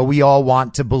America we all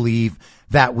want to believe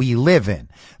that we live in.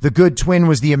 The good twin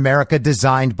was the America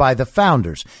designed by the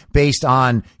founders, based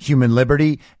on human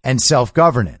liberty and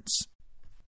self-governance,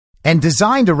 and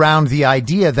designed around the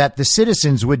idea that the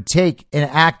citizens would take an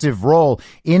active role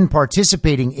in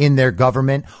participating in their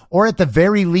government, or at the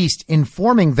very least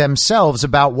informing themselves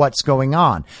about what's going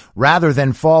on, rather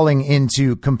than falling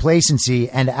into complacency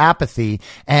and apathy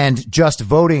and just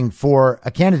voting for a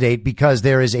candidate because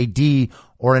there is a D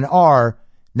or an R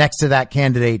next to that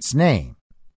candidate's name.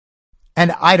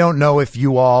 And I don't know if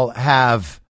you all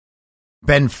have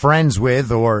been friends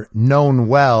with or known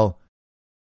well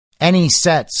any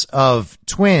sets of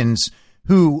twins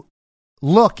who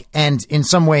look and in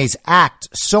some ways act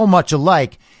so much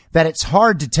alike that it's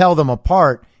hard to tell them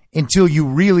apart until you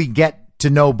really get to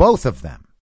know both of them.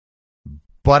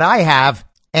 But I have,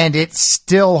 and it's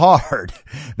still hard.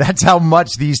 That's how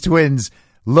much these twins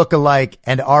look alike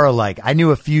and are alike. I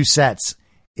knew a few sets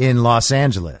in Los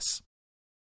Angeles.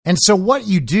 And so what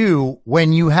you do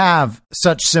when you have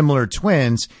such similar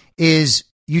twins is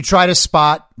you try to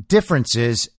spot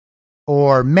differences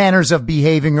or manners of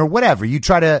behaving or whatever. You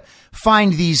try to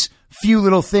find these few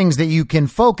little things that you can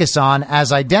focus on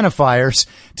as identifiers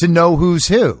to know who's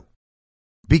who.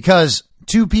 Because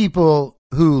two people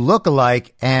who look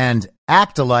alike and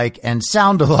act alike and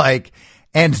sound alike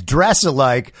and dress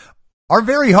alike are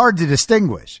very hard to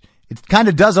distinguish. It kind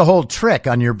of does a whole trick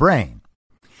on your brain.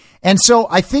 And so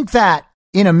I think that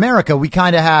in America, we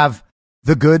kind of have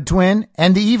the good twin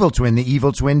and the evil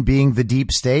twin being the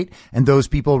deep state and those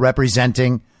people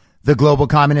representing the global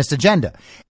communist agenda.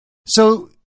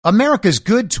 So America's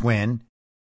good twin,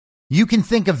 you can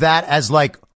think of that as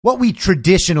like what we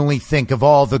traditionally think of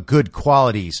all the good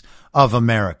qualities of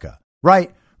America,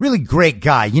 right? Really great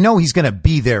guy. You know, he's going to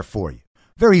be there for you.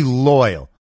 Very loyal,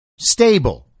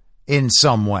 stable in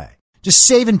some way, just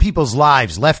saving people's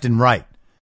lives left and right.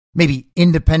 Maybe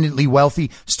independently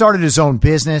wealthy, started his own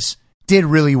business, did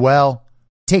really well,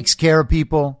 takes care of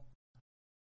people,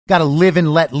 got a live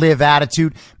and let live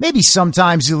attitude. Maybe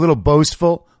sometimes he's a little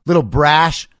boastful, a little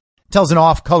brash, tells an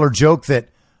off-color joke that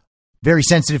very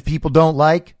sensitive people don't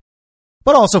like,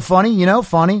 but also funny,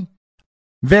 funny,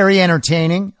 very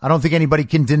entertaining. I don't think anybody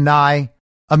can deny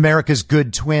America's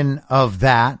good twin of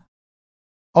that.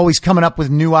 Always coming up with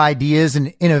new ideas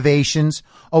and innovations,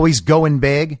 always going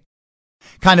big.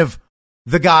 Kind of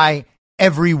the guy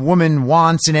every woman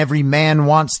wants and every man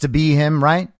wants to be him,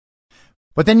 right?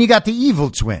 But then you got the evil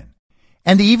twin.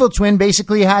 And the evil twin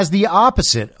basically has the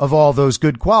opposite of all those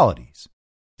good qualities.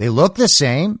 They look the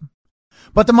same,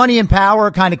 but the money and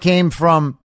power kind of came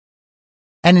from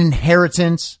an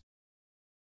inheritance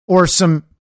or some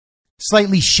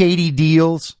slightly shady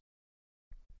deals.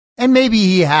 And maybe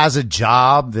he has a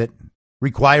job that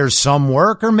requires some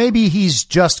work, or maybe he's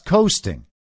just coasting.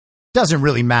 Doesn't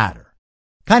really matter.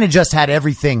 Kind of just had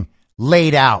everything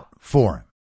laid out for him.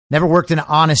 Never worked an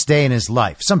honest day in his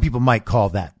life. Some people might call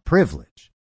that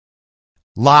privilege.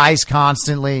 Lies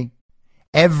constantly.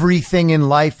 Everything in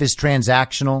life is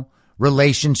transactional.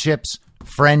 Relationships,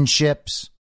 friendships.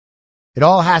 It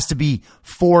all has to be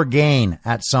for gain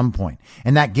at some point.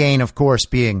 And that gain, of course,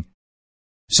 being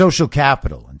social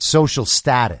capital and social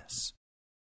status.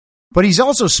 But he's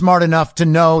also smart enough to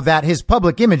know that his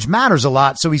public image matters a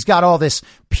lot, so he's got all this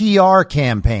PR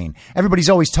campaign. Everybody's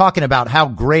always talking about how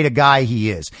great a guy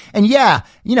he is. And yeah,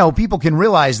 people can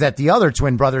realize that the other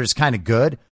twin brother is kind of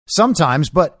good sometimes,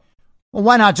 but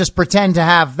why not just pretend to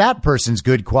have that person's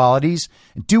good qualities,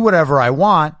 do whatever I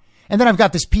want, and then I've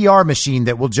got this PR machine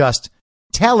that will just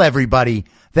tell everybody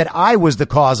that I was the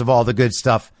cause of all the good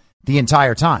stuff the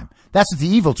entire time. That's what the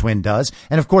evil twin does.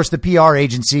 And of course, the PR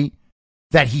agency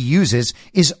that he uses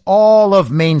is all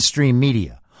of mainstream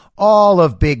media, all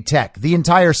of big tech, the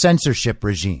entire censorship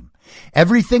regime.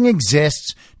 Everything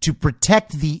exists to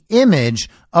protect the image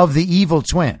of the evil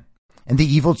twin. And the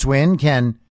evil twin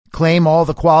can claim all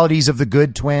the qualities of the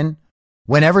good twin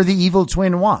whenever the evil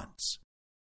twin wants.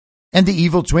 And the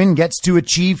evil twin gets to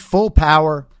achieve full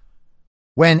power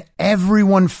when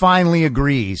everyone finally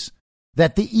agrees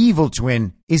that the evil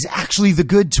twin is actually the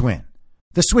good twin.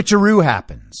 The switcheroo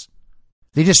happens.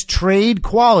 They just trade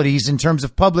qualities in terms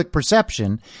of public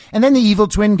perception, and then the evil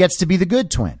twin gets to be the good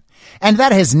twin. And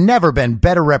that has never been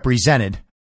better represented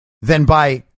than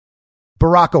by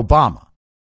Barack Obama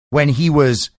when he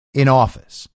was in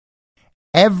office.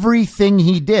 Everything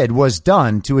he did was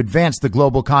done to advance the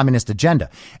global communist agenda.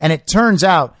 And it turns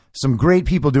out some great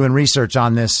people doing research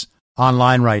on this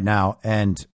online right now,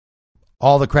 and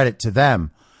all the credit to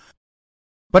them.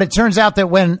 But it turns out that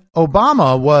when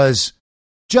Obama was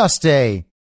just a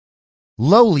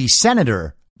lowly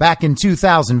senator back in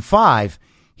 2005,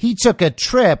 he took a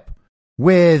trip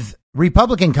with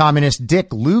Republican communist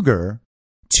Dick Lugar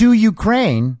to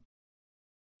Ukraine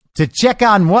to check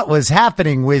on what was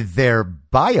happening with their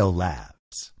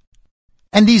biolabs.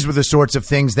 And these were the sorts of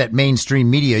things that mainstream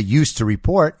media used to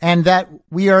report and that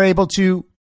we are able to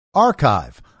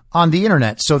archive on the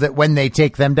internet so that when they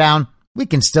take them down, we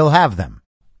can still have them.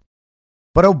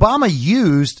 But Obama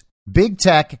used big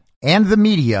tech and the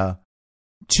media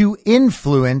to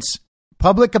influence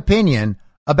public opinion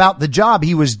about the job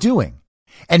he was doing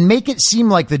and make it seem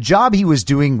like the job he was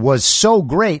doing was so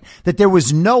great that there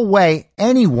was no way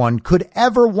anyone could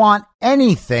ever want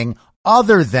anything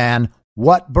other than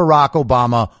what Barack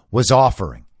Obama was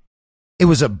offering. It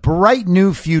was a bright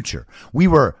new future. We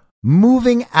were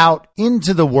moving out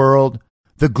into the world.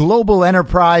 The global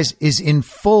enterprise is in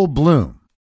full bloom.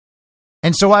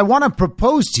 And so I want to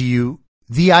propose to you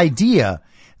the idea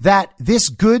that this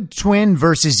good twin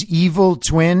versus evil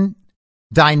twin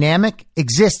dynamic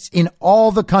exists in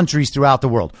all the countries throughout the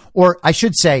world, or I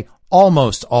should say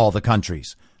almost all the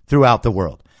countries throughout the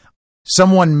world.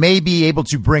 Someone may be able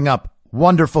to bring up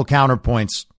wonderful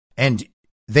counterpoints, and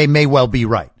they may well be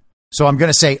right. So I'm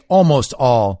going to say almost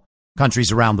all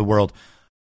countries around the world.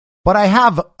 But I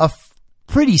have a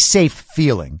pretty safe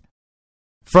feeling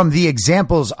from the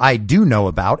examples I do know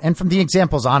about, and from the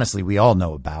examples, honestly, we all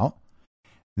know about,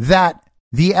 that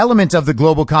the element of the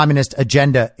global communist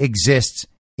agenda exists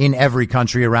in every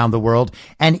country around the world,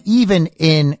 and even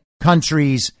in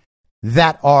countries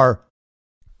that are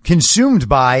consumed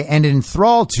by and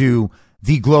enthralled to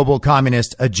the global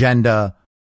communist agenda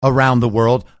around the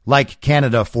world, like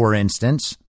Canada, for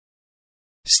instance,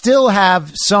 still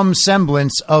have some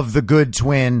semblance of the good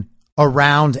twin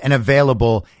around and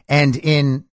available and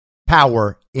in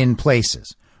power in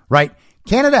places, right?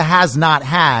 Canada has not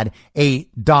had a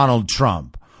Donald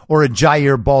Trump or a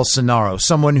Jair Bolsonaro,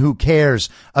 someone who cares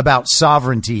about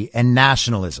sovereignty and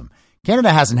nationalism.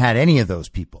 Canada hasn't had any of those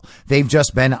people. They've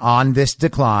just been on this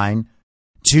decline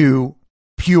to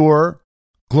pure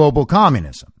global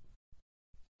communism.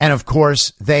 And of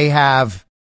course, they have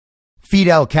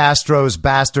Fidel Castro's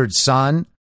bastard son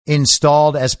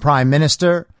installed as prime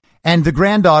minister, and the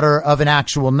granddaughter of an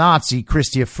actual Nazi,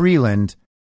 Chrystia Freeland,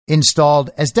 installed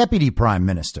as deputy prime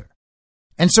minister.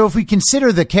 And so if we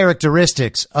consider the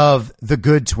characteristics of the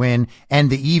good twin and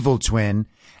the evil twin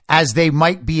as they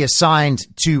might be assigned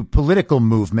to political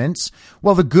movements.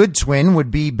 Well, the good twin would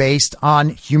be based on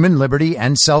human liberty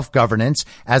and self-governance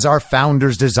as our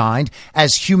founders designed,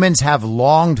 as humans have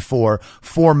longed for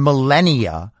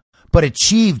millennia, but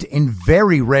achieved in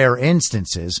very rare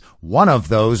instances, one of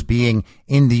those being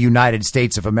in the United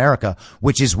States of America,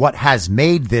 which is what has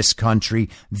made this country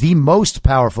the most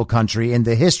powerful country in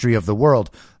the history of the world,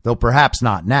 though perhaps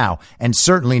not now, and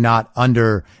certainly not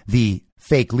under the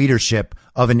fake leadership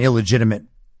of an illegitimate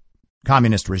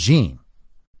communist regime.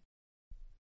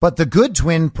 But the good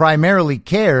twin primarily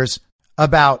cares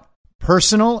about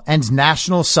personal and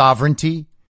national sovereignty,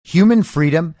 human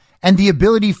freedom, and the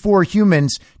ability for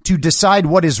humans to decide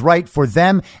what is right for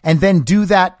them and then do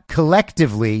that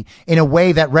collectively in a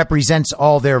way that represents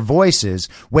all their voices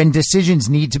when decisions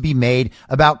need to be made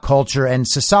about culture and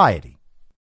society.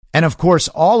 And of course,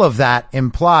 all of that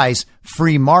implies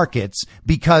free markets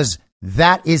because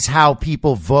that is how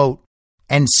people vote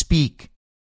and speak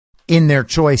in their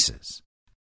choices.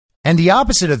 And the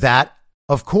opposite of that,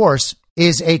 of course,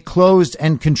 is a closed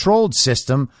and controlled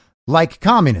system like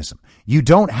communism. You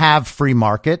don't have free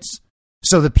markets,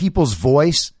 so the people's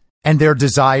voice and their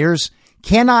desires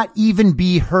cannot even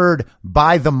be heard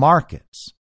by the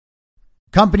markets.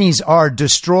 Companies are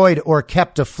destroyed or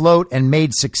kept afloat and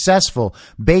made successful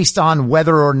based on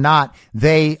whether or not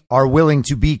they are willing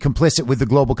to be complicit with the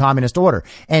global communist order.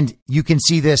 And you can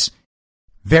see this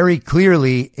very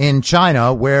clearly in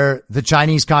China, where the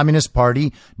Chinese Communist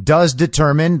Party does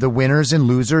determine the winners and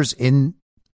losers in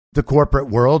the corporate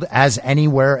world as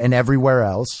anywhere and everywhere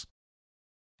else.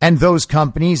 And those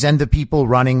companies and the people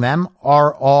running them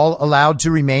are all allowed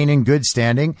to remain in good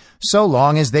standing so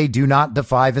long as they do not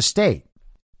defy the state.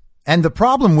 And the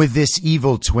problem with this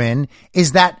evil twin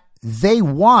is that they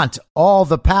want all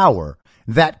the power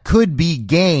that could be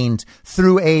gained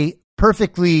through a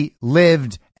perfectly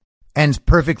lived and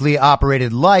perfectly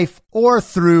operated life or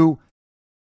through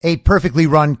a perfectly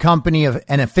run company, of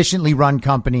an efficiently run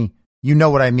company. You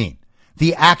know what I mean.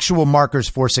 The actual markers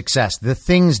for success, the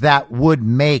things that would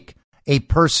make a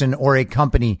person or a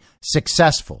company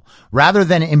successful. Rather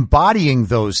than embodying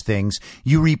those things,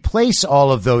 you replace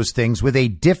all of those things with a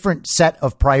different set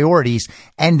of priorities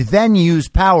and then use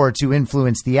power to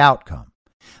influence the outcome.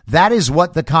 That is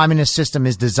what the communist system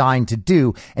is designed to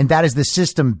do, and that is the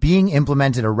system being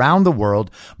implemented around the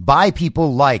world by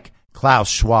people like Klaus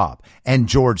Schwab and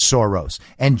George Soros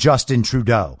and Justin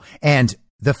Trudeau and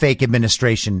the fake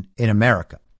administration in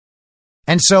America.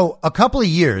 And so a couple of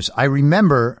years, I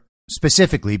remember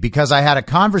specifically because I had a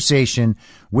conversation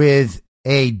with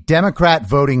a Democrat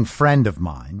voting friend of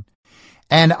mine,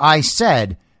 and I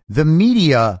said, the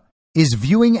media is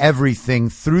viewing everything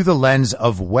through the lens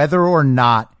of whether or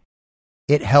not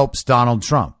it helps Donald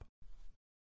Trump.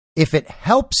 If it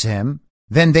helps him,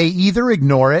 then they either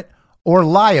ignore it or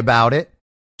lie about it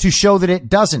to show that it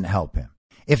doesn't help him.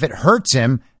 If it hurts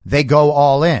him, they go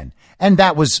all in. And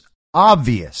that was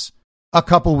obvious a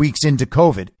couple weeks into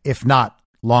COVID, if not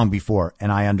long before.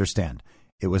 And I understand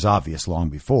it was obvious long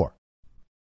before.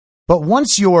 But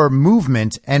once your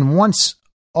movement and once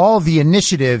all the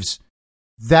initiatives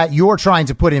that you're trying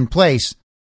to put in place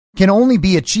can only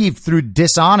be achieved through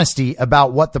dishonesty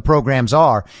about what the programs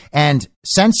are and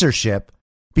censorship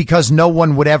because no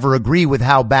one would ever agree with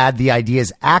how bad the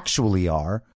ideas actually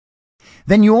are,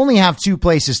 then you only have two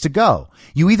places to go.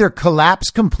 You either collapse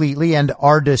completely and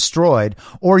are destroyed,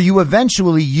 or you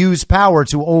eventually use power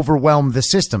to overwhelm the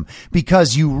system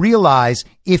because you realize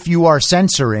if you are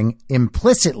censoring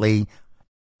implicitly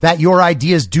that your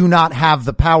ideas do not have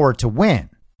the power to win.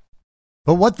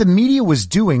 But what the media was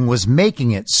doing was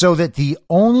making it so that the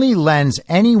only lens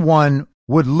anyone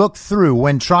would look through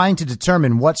when trying to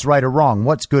determine what's right or wrong,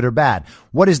 what's good or bad,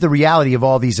 what is the reality of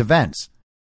all these events.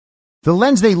 The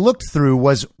lens they looked through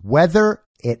was whether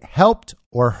it helped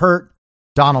or hurt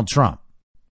Donald Trump.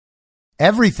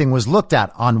 Everything was looked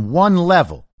at on one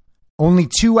level. Only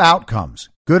two outcomes,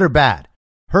 good or bad.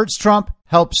 Hurts Trump,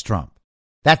 helps Trump.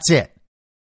 That's it.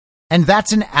 And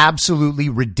that's an absolutely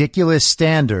ridiculous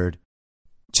standard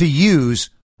to use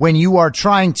when you are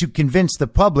trying to convince the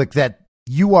public that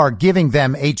you are giving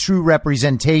them a true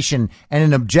representation and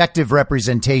an objective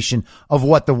representation of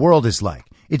what the world is like.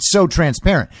 It's so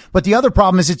transparent. But the other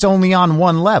problem is it's only on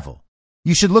one level.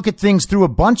 You should look at things through a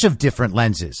bunch of different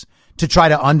lenses to try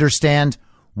to understand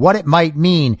what it might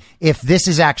mean if this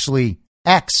is actually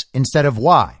X instead of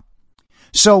Y.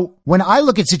 So when I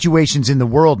look at situations in the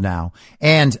world now,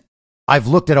 and I've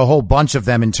looked at a whole bunch of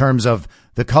them in terms of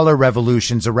the color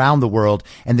revolutions around the world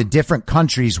and the different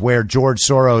countries where George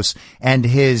Soros and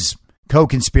his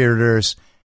co-conspirators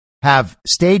have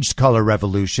staged color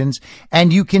revolutions,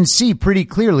 and you can see pretty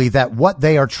clearly that what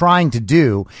they are trying to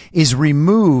do is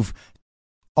remove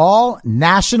all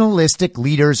nationalistic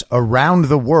leaders around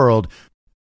the world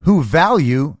who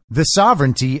value the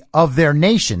sovereignty of their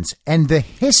nations and the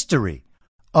history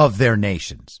of their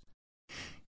nations.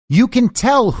 You can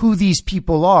tell who these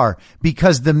people are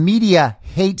because the media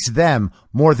hates them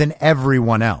more than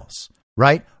everyone else,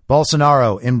 right?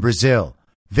 Bolsonaro in Brazil,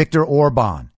 Viktor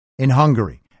Orban in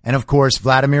Hungary, and of course,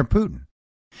 Vladimir Putin.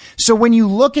 So when you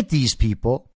look at these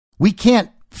people, we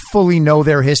can't fully know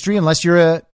their history unless you're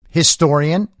a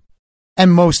historian,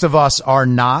 and most of us are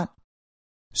not.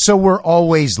 So we're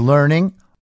always learning,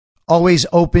 always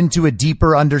open to a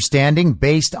deeper understanding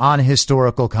based on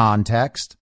historical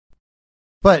context.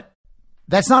 But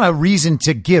that's not a reason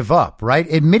to give up,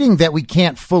 right? Admitting that we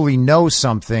can't fully know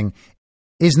something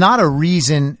is not a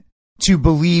reason to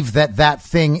believe that that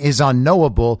thing is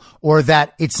unknowable or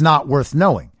that it's not worth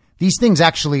knowing. These things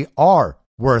actually are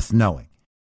worth knowing.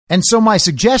 And so my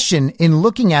suggestion in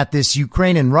looking at this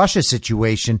Ukraine and Russia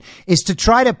situation is to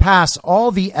try to pass all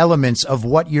the elements of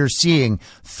what you're seeing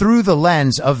through the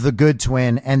lens of the good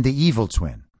twin and the evil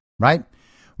twin, right?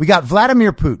 We got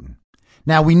Vladimir Putin.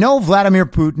 Now, we know Vladimir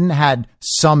Putin had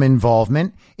some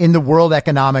involvement in the World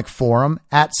Economic Forum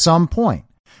at some point.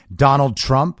 Donald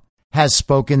Trump has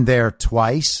spoken there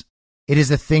twice. It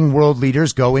is a thing world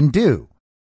leaders go and do.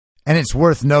 And it's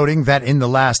worth noting that in the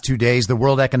last 2 days, the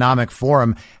World Economic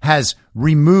Forum has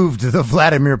removed the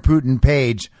Vladimir Putin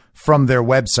page from their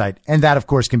website. And that, of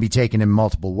course, can be taken in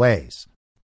multiple ways.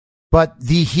 But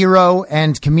the hero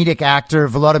and comedic actor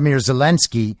Volodymyr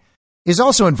Zelensky is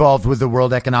also involved with the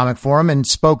World Economic Forum and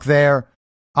spoke there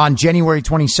on January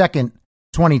 22nd,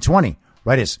 2020,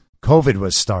 right as COVID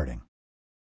was starting.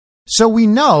 So we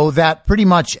know that pretty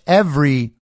much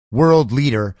every world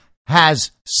leader has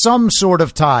some sort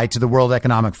of tie to the World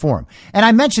Economic Forum. And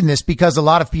I mention this because a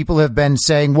lot of people have been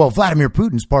saying, well, Vladimir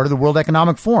Putin's part of the World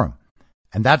Economic Forum.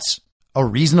 And that's a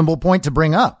reasonable point to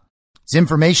bring up. It's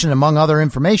information among other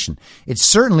information. It's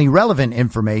certainly relevant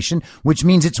information, which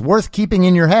means it's worth keeping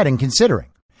in your head and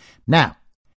considering. Now,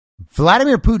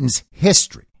 Vladimir Putin's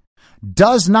history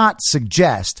does not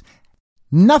suggest,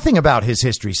 nothing about his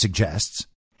history suggests,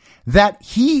 that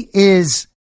he is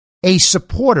a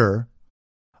supporter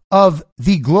of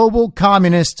the global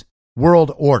communist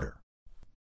world order.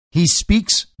 He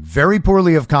speaks very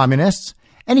poorly of communists,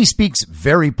 and he speaks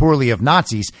very poorly of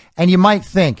Nazis. And you might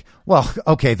think, well,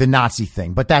 okay, the Nazi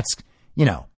thing, but that's,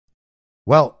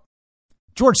 well,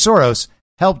 George Soros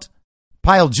helped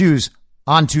pile Jews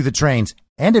onto the trains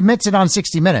and admits it on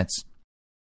 60 Minutes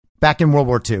back in World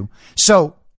War II.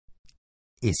 So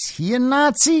is he a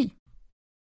Nazi?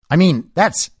 I mean,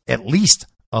 that's at least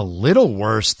a little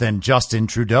worse than Justin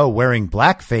Trudeau wearing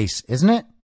blackface, isn't it?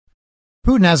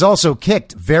 Putin has also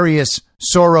kicked various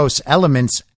Soros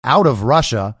elements out of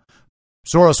Russia.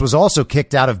 Soros was also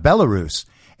kicked out of Belarus,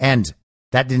 and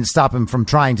that didn't stop him from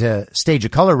trying to stage a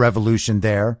color revolution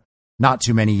there not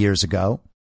too many years ago.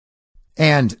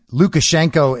 And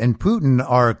Lukashenko and Putin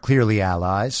are clearly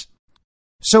allies.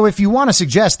 So if you want to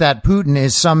suggest that Putin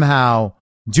is somehow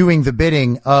doing the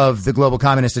bidding of the global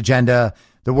communist agenda,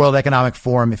 the World Economic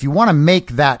Forum, if you want to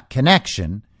make that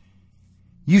connection,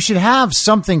 you should have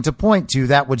something to point to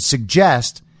that would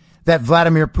suggest that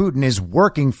Vladimir Putin is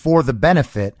working for the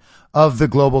benefit of the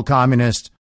global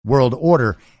communist world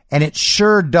order. And it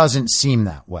sure doesn't seem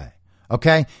that way.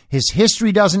 Okay? His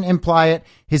history doesn't imply it.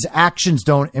 His actions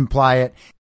don't imply it.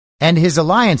 And his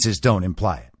alliances don't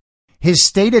imply it. His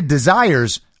stated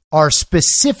desires are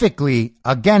specifically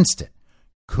against it.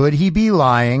 Could he be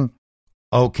lying?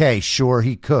 Okay, sure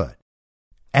he could.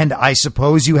 And I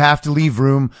suppose you have to leave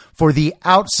room for the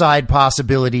outside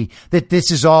possibility that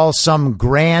this is all some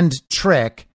grand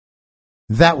trick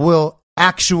that will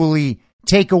actually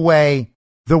take away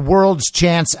the world's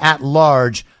chance at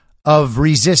large of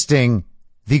resisting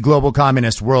the global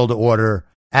communist world order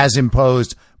as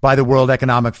imposed by the World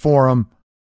Economic Forum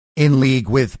in league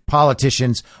with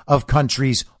politicians of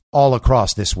countries all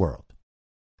across this world.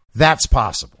 That's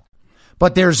possible.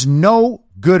 But there's no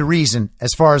good reason,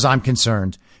 as far as I'm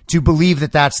concerned, to believe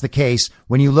that that's the case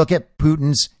when you look at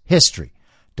Putin's history.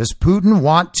 Does Putin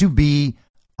want to be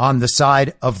on the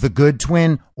side of the good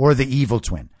twin or the evil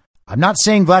twin? I'm not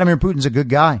saying Vladimir Putin's a good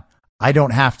guy. I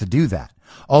don't have to do that.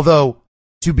 Although,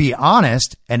 to be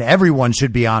honest, and everyone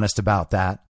should be honest about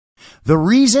that, the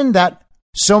reason that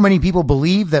so many people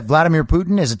believe that Vladimir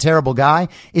Putin is a terrible guy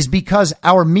is because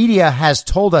our media has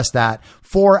told us that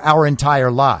for our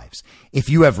entire lives. If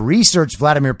you have researched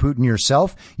Vladimir Putin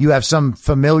yourself, you have some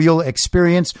familial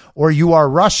experience, or you are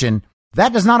Russian,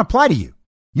 that does not apply to you.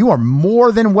 You are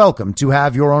more than welcome to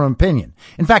have your own opinion.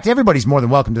 In fact, everybody's more than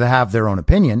welcome to have their own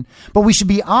opinion, but we should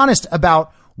be honest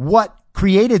about what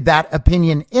created that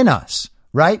opinion in us,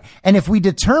 right? And if we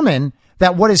determine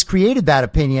that what has created that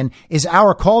opinion is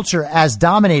our culture as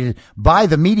dominated by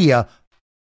the media,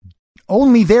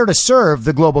 only there to serve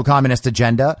the global communist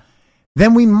agenda,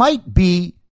 then we might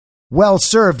be well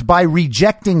served by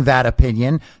rejecting that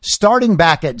opinion, starting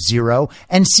back at zero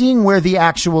and seeing where the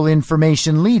actual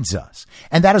information leads us.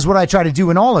 And that is what I try to do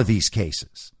in all of these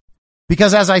cases.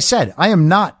 Because as I said, I am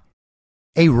not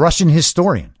a Russian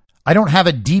historian. I don't have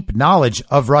a deep knowledge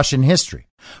of Russian history.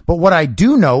 But what I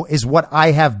do know is what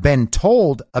I have been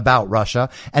told about Russia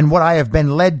and what I have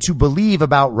been led to believe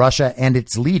about Russia and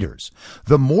its leaders.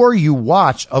 The more you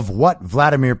watch of what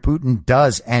Vladimir Putin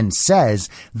does and says,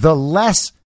 the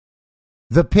less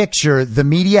the picture the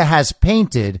media has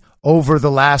painted over the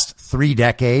last 3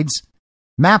 decades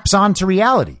maps onto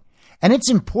reality. And it's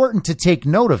important to take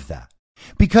note of that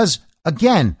because,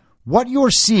 again, what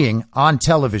you're seeing on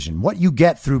television, what you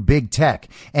get through big tech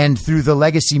and through the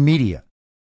legacy media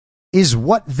is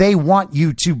what they want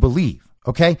you to believe.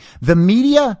 Okay. The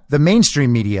media, the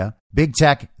mainstream media, big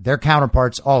tech, their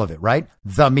counterparts, all of it, right?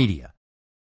 The media.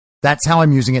 That's how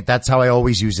I'm using it. That's how I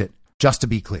always use it. Just to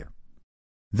be clear.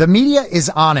 The media is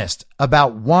honest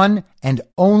about one and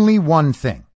only one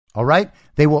thing. All right.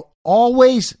 They will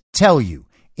always tell you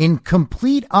in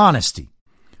complete honesty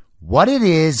what it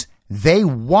is they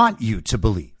want you to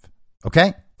believe.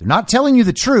 Okay. They're not telling you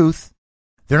the truth.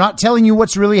 They're not telling you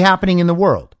what's really happening in the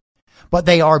world, but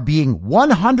they are being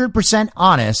 100%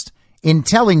 honest in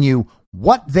telling you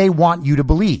what they want you to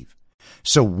believe.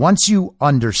 So once you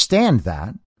understand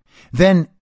that, then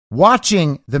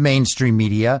watching the mainstream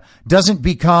media doesn't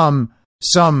become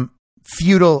some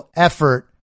futile effort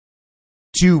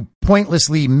to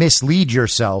pointlessly mislead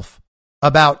yourself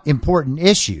about important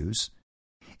issues.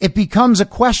 It becomes a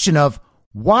question of,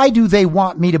 why do they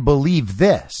want me to believe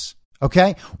this?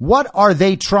 Okay. What are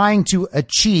they trying to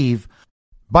achieve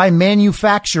by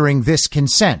manufacturing this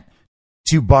consent,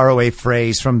 to borrow a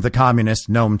phrase from the communist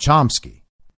Noam Chomsky?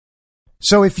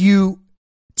 So if you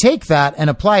take that and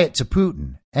apply it to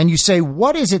Putin and you say,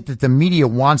 what is it that the media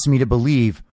wants me to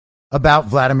believe about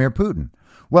Vladimir Putin?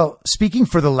 Well, speaking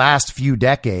for the last few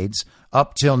decades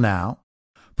up till now,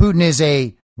 Putin is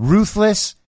a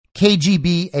ruthless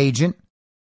KGB agent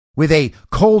with a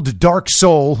cold, dark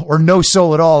soul, or no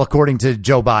soul at all, according to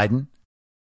Joe Biden.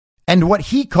 And what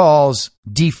he calls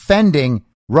defending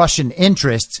Russian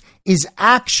interests is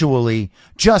actually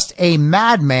just a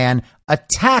madman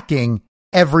attacking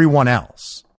everyone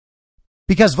else.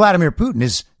 Because Vladimir Putin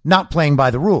is not playing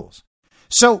by the rules.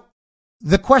 So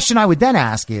the question I would then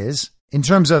ask is, in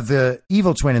terms of the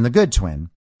evil twin and the good twin,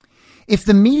 if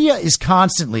the media is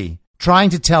constantly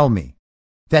trying to tell me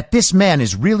that this man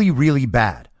is really, really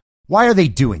bad, why are they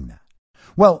doing that?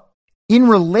 Well, in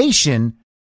relation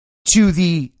to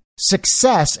the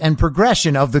success and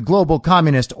progression of the global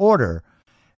communist order,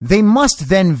 they must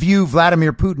then view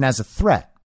Vladimir Putin as a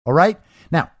threat. All right.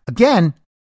 Now, again,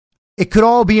 it could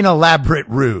all be an elaborate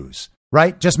ruse,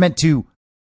 right? Just meant to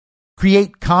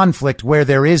create conflict where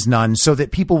there is none so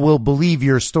that people will believe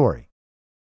your story.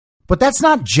 But that's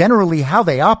not generally how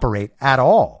they operate at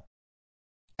all.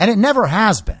 And it never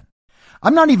has been.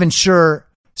 I'm not even sure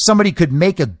somebody could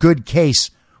make a good case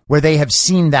where they have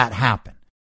seen that happen.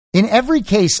 In every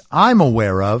case I'm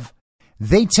aware of,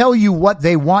 they tell you what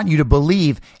they want you to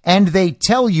believe, and they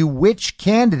tell you which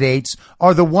candidates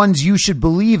are the ones you should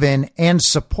believe in and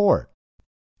support.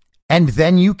 And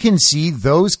then you can see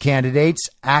those candidates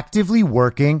actively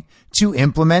working to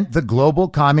implement the global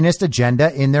communist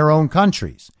agenda in their own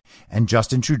countries. And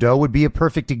Justin Trudeau would be a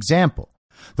perfect example.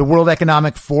 The World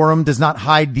Economic Forum does not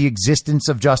hide the existence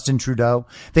of Justin Trudeau.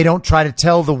 They don't try to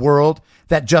tell the world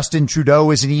that Justin Trudeau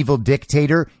is an evil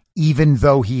dictator, even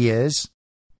though he is.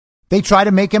 They try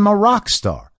to make him a rock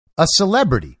star, a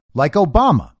celebrity like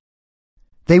Obama.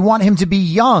 They want him to be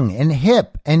young and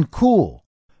hip and cool.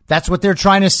 That's what they're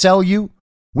trying to sell you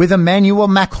with Emmanuel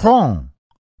Macron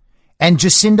and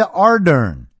Jacinda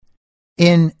Ardern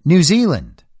in New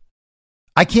Zealand.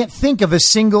 I can't think of a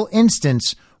single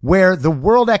instance where the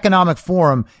World Economic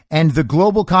Forum and the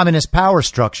global communist power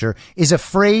structure is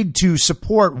afraid to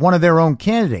support one of their own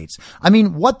candidates. I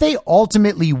mean, what they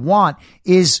ultimately want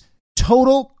is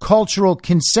total cultural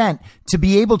consent to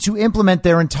be able to implement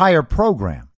their entire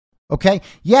program. Okay?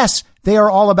 Yes, they are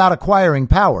all about acquiring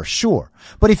power, sure.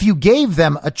 But if you gave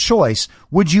them a choice,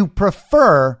 would you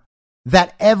prefer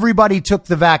that everybody took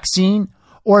the vaccine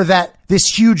or that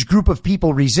this huge group of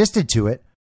people resisted to it?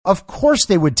 Of course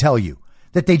they would tell you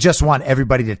that they just want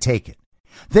everybody to take it.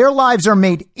 Their lives are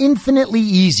made infinitely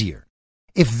easier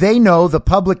if they know the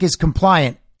public is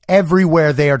compliant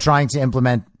everywhere they are trying to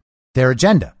implement their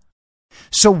agenda.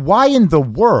 So why in the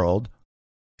world,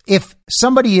 if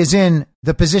somebody is in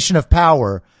the position of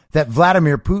power that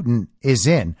Vladimir Putin is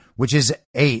in, which is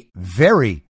a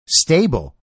very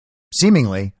stable,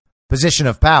 seemingly, position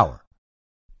of power,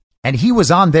 and he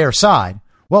was on their side,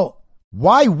 well,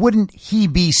 why wouldn't he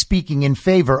be speaking in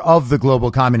favor of the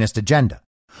global communist agenda?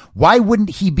 Why wouldn't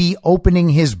he be opening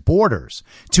his borders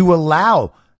to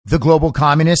allow the global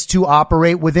communists to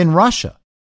operate within Russia?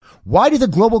 Why do the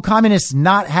global communists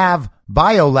not have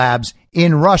biolabs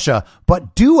in Russia,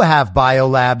 but do have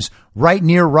biolabs right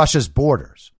near Russia's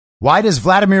borders? Why does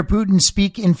Vladimir Putin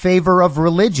speak in favor of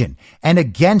religion and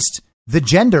against the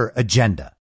gender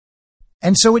agenda?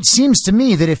 And so it seems to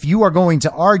me that if you are going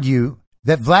to argue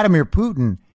that Vladimir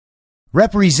Putin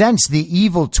represents the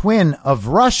evil twin of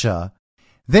Russia,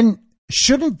 then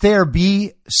shouldn't there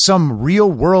be some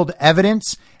real world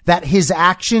evidence that his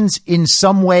actions in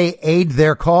some way aid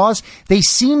their cause? They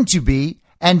seem to be,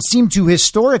 and seem to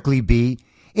historically be,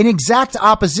 in exact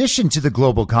opposition to the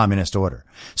global communist order.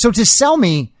 So to sell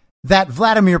me that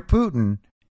Vladimir Putin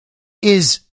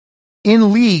is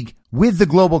in league with the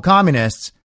global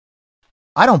communists,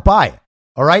 I don't buy it.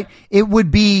 All right. It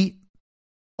would be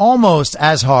almost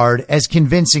as hard as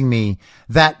convincing me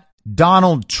that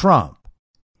Donald Trump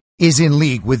is in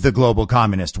league with the global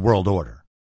communist world order.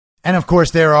 And of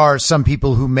course, there are some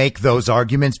people who make those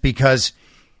arguments because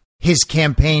his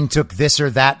campaign took this or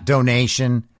that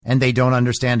donation and they don't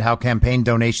understand how campaign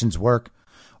donations work,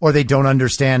 or they don't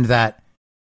understand that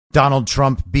Donald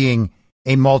Trump, being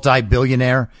a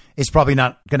multi-billionaire, is probably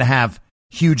not going to have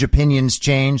huge opinions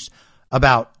changed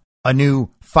about a new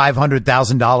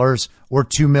 $500,000 or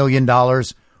 $2 million,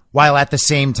 while at the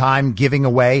same time giving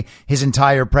away his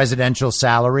entire presidential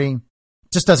salary.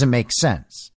 Just doesn't make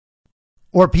sense.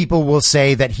 Or people will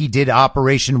say that he did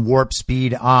Operation Warp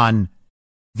Speed on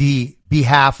the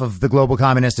behalf of the global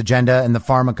communist agenda and the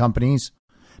pharma companies,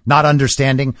 not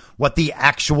understanding what the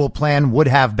actual plan would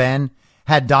have been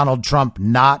had Donald Trump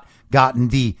not gotten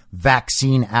the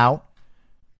vaccine out.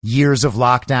 Years of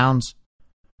lockdowns.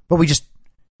 But we just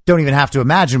don't even have to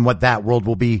imagine what that world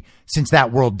will be, since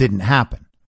that world didn't happen.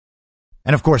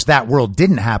 And of course, that world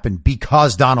didn't happen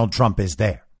because Donald Trump is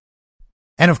there.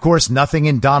 And of course, nothing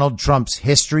in Donald Trump's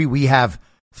history. We have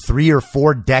 3 or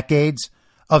 4 decades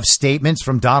of statements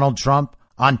from Donald Trump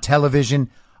on television,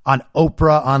 on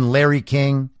Oprah, on Larry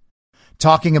King,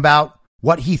 talking about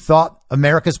what he thought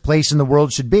America's place in the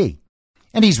world should be.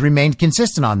 And he's remained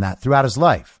consistent on that throughout his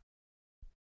life.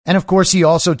 And of course, he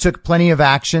also took plenty of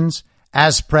actions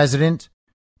as president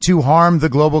to harm the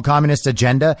global communist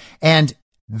agenda. And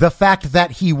the fact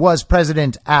that he was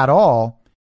president at all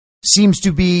seems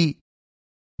to be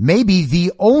maybe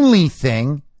the only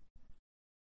thing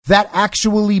that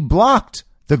actually blocked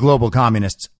the global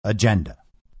communist agenda.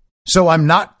 So I'm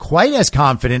not quite as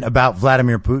confident about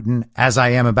Vladimir Putin as I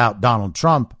am about Donald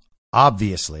Trump,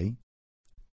 obviously,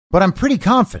 but I'm pretty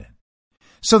confident.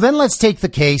 So then let's take the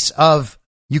case of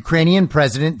Ukrainian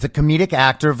president, the comedic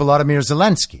actor Volodymyr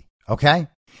Zelensky. Okay.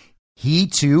 He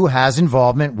too has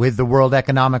involvement with the World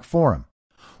Economic Forum.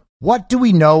 What do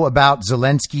we know about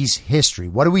Zelensky's history?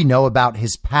 What do we know about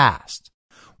his past?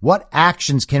 What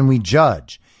actions can we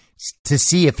judge to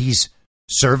see if he's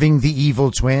serving the evil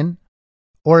twin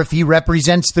or if he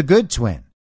represents the good twin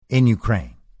in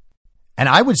Ukraine? And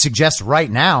I would suggest right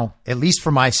now, at least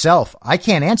for myself, I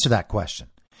can't answer that question.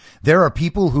 There are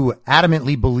people who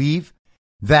adamantly believe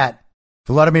that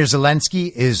Volodymyr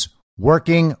Zelensky is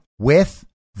working with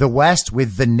the West,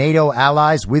 with the NATO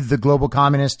allies, with the global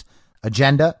communist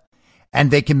agenda. And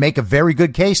they can make a very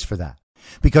good case for that,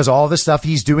 because all the stuff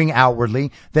he's doing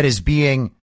outwardly that is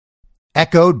being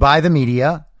echoed by the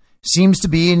media seems to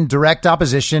be in direct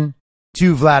opposition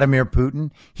to Vladimir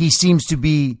Putin. He seems to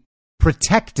be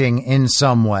protecting in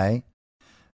some way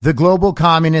the global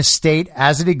communist state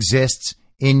as it exists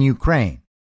in Ukraine.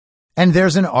 And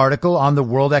there's an article on the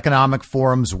World Economic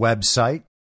Forum's website,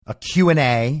 a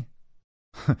Q&A.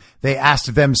 They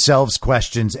asked themselves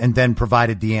questions and then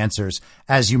provided the answers,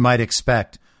 as you might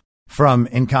expect from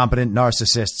incompetent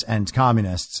narcissists and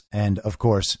communists. And of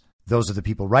course, those are the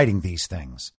people writing these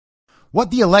things.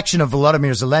 What the election of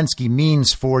Volodymyr Zelensky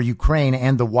means for Ukraine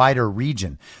and the wider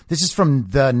region. This is from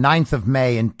the 9th of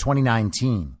May in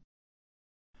 2019.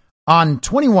 On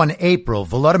 21 April,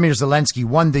 Volodymyr Zelensky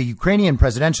won the Ukrainian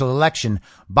presidential election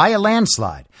by a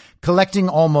landslide, collecting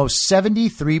almost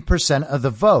 73% of the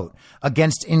vote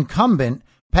against incumbent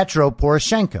Petro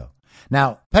Poroshenko.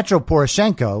 Now, Petro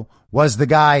Poroshenko was the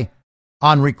guy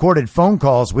on recorded phone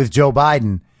calls with Joe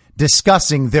Biden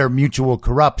discussing their mutual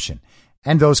corruption.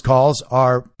 And those calls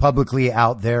are publicly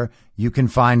out there. You can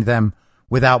find them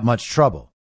without much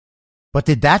trouble. But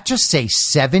did that just say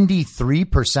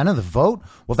 73% of the vote?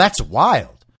 Well, that's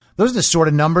wild. Those are the sort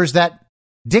of numbers that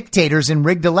dictators in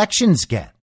rigged elections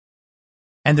get.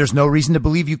 And there's no reason to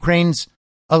believe Ukraine's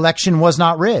election was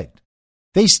not rigged.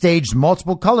 They staged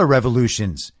multiple color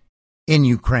revolutions in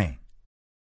Ukraine.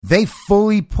 They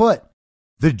fully put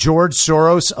the George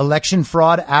Soros election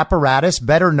fraud apparatus,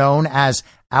 better known as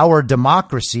our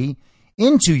democracy,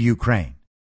 into Ukraine.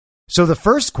 So the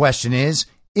first question is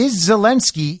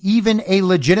Zelensky even a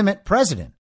legitimate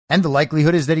president? And the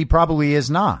likelihood is that he probably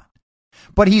is not.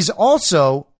 But he's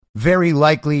also very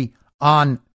likely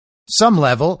on some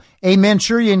level a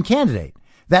Manchurian candidate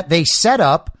that they set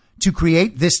up to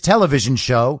create this television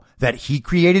show that he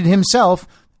created himself,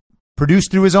 produced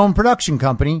through his own production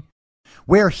company,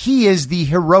 where he is the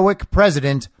heroic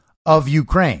president of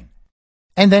Ukraine.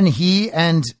 And then he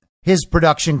and his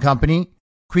production company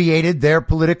created their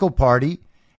political party,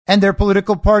 and their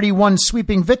political party won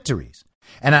sweeping victories.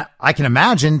 And I can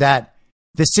imagine that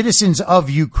the citizens of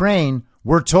Ukraine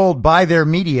were told by their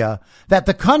media that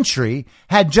the country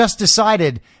had just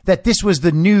decided that this was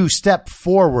the new step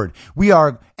forward. We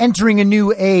are entering a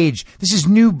new age. This is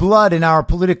new blood in our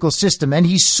political system. And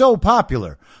he's so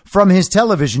popular from his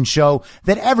television show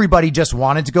that everybody just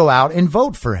wanted to go out and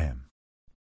vote for him.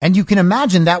 And you can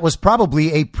imagine that was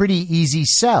probably a pretty easy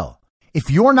sell.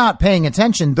 If you're not paying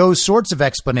attention, those sorts of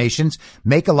explanations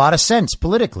make a lot of sense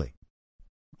politically.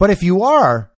 But if you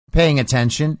are paying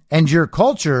attention and your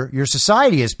culture, your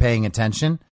society is paying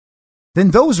attention,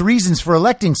 then those reasons for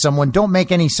electing someone don't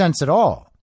make any sense at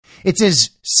all. It's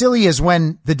as silly as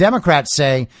when the Democrats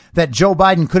say that Joe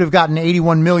Biden could have gotten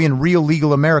 81 million real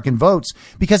legal American votes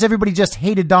because everybody just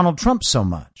hated Donald Trump so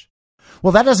much.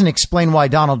 Well, that doesn't explain why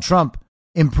Donald Trump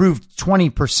improved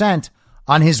 20%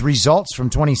 on his results from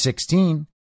 2016.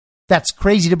 That's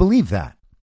crazy to believe that.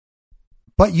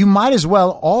 But you might as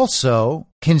well also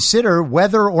consider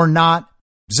whether or not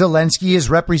Zelensky is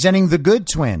representing the good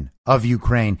twin of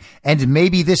Ukraine. And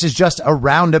maybe this is just a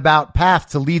roundabout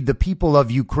path to lead the people of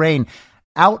Ukraine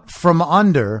out from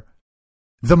under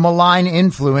the malign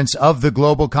influence of the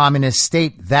global communist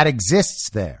state that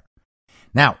exists there.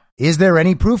 Now, is there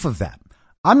any proof of that?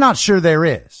 I'm not sure there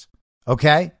is.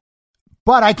 Okay?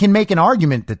 But I can make an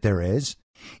argument that there is.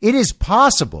 It is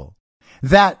possible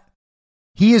that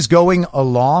he is going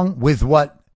along with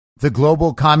what the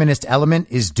global communist element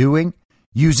is doing,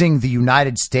 using the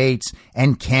United States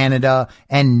and Canada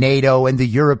and NATO and the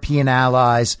European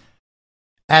allies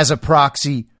as a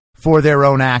proxy for their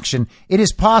own action. It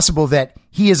is possible that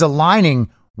he is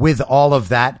aligning with all of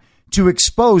that to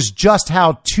expose just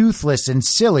how toothless and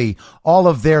silly all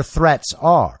of their threats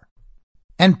are.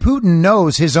 And Putin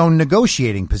knows his own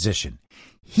negotiating position.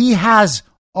 He has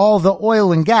all the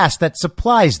oil and gas that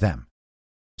supplies them.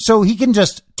 So he can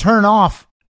just turn off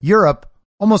Europe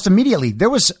almost immediately. There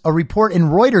was a report in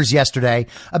Reuters yesterday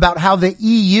about how the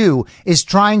EU is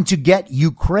trying to get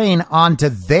Ukraine onto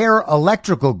their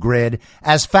electrical grid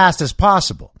as fast as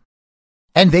possible.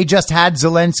 And they just had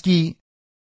Zelensky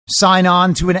sign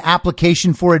on to an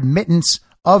application for admittance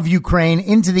of Ukraine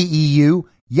into the EU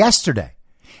yesterday.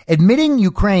 Admitting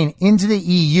Ukraine into the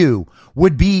EU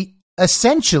would be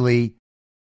essentially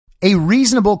a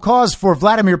reasonable cause for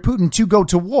Vladimir Putin to go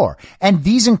to war. And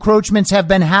these encroachments have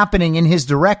been happening in his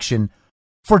direction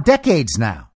for decades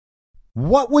now.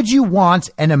 What would you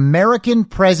want an American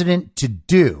president to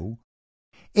do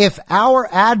if our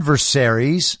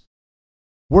adversaries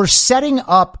were setting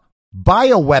up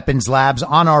bioweapons labs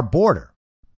on our border?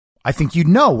 I think you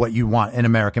know what you want an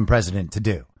American president to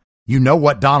do. You know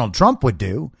what Donald Trump would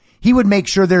do. He would make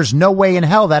sure there's no way in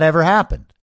hell that ever happened.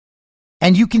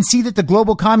 And you can see that the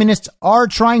global communists are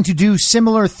trying to do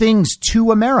similar things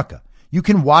to America. You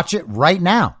can watch it right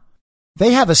now.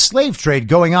 They have a slave trade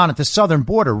going on at the southern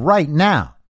border right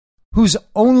now, whose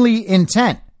only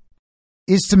intent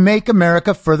is to make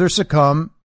America further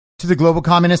succumb to the global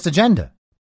communist agenda.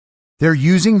 They're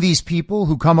using these people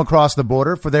who come across the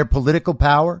border for their political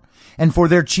power and for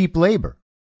their cheap labor.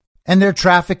 And they're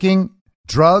trafficking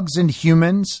drugs and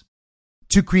humans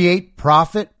to create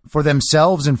profit for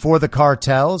themselves and for the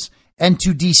cartels, and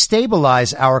to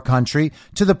destabilize our country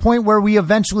to the point where we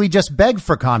eventually just beg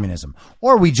for communism,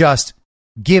 or we just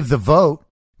give the vote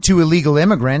to illegal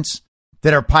immigrants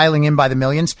that are piling in by the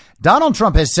millions. Donald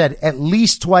Trump has said at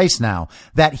least twice now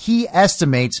that he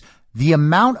estimates the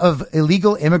amount of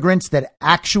illegal immigrants that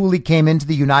actually came into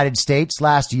the United States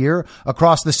last year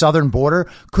across the southern border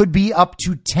could be up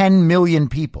to 10 million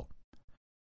people.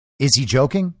 Is he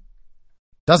joking?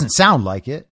 Doesn't sound like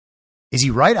it. Is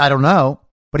he right? I don't know,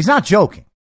 but he's not joking.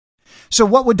 So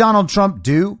what would Donald Trump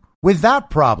do with that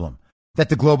problem that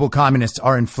the global communists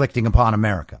are inflicting upon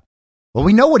America? Well,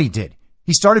 we know what he did.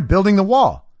 He started building the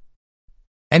wall.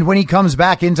 And when he comes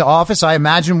back into office, I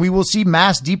imagine we will see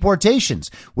mass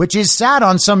deportations, which is sad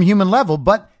on some human level,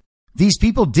 but these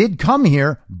people did come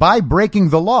here by breaking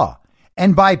the law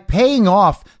and by paying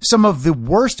off some of the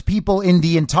worst people in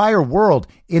the entire world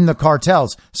in the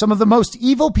cartels, some of the most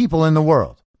evil people in the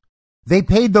world. They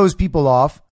paid those people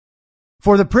off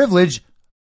for the privilege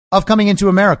of coming into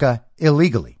America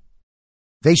illegally.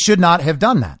 They should not have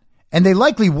done that. And they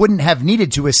likely wouldn't have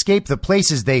needed to escape the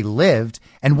places they lived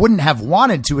and wouldn't have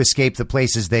wanted to escape the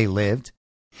places they lived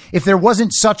if there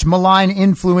wasn't such malign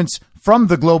influence from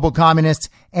the global communists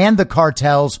and the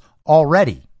cartels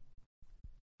already.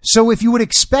 So if you would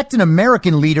expect an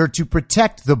American leader to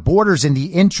protect the borders and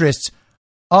the interests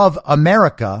of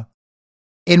America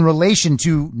in relation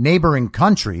to neighboring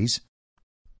countries,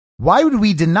 why would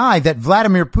we deny that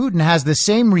Vladimir Putin has the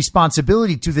same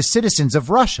responsibility to the citizens of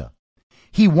Russia?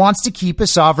 He wants to keep a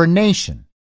sovereign nation.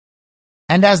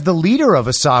 And as the leader of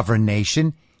a sovereign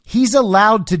nation, he's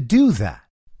allowed to do that.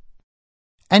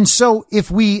 And so if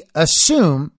we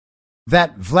assume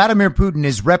that Vladimir Putin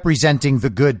is representing the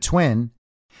good twin,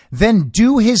 then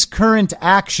do his current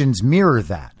actions mirror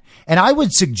that? And I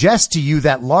would suggest to you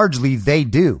that largely they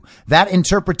do. That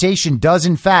interpretation does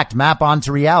in fact map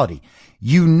onto reality.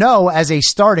 You know, as a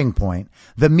starting point,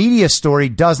 the media story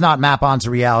does not map onto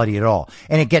reality at all.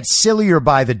 And it gets sillier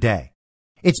by the day.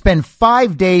 It's been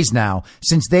 5 days now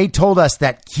since they told us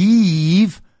that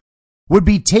Kyiv would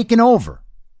be taken over.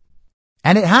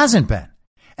 And it hasn't been.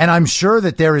 And I'm sure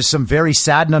that there is some very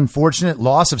sad and unfortunate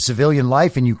loss of civilian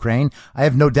life in Ukraine. I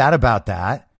have no doubt about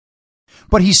that.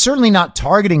 But he's certainly not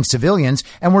targeting civilians,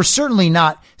 and we're certainly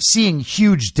not seeing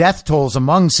huge death tolls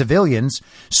among civilians.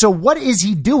 So what is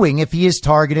he doing if he is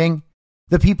targeting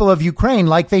the people of Ukraine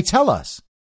like they tell us?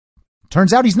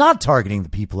 Turns out he's not targeting the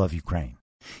people of Ukraine.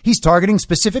 He's targeting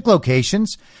specific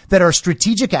locations that are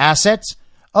strategic assets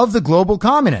of the global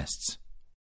communists.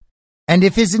 And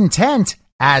if his intent,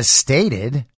 as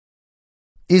stated,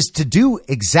 is to do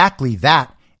exactly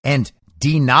that and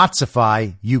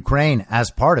denazify Ukraine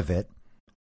as part of it,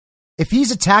 if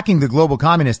he's attacking the global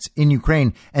communists in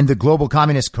Ukraine and the global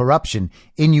communist corruption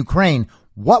in Ukraine,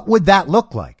 what would that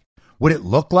look like? Would it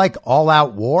look like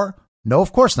all-out war? No,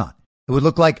 of course not. It would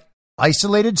look like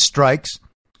isolated strikes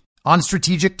on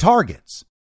strategic targets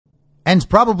and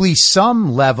probably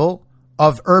some level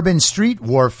of urban street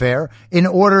warfare in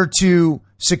order to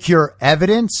secure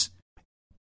evidence,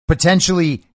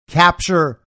 potentially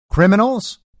capture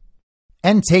criminals,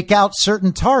 and take out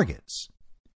certain targets.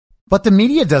 But the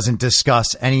media doesn't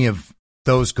discuss any of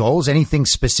those goals, anything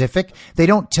specific. They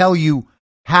don't tell you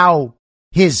how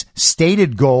his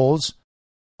stated goals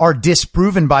are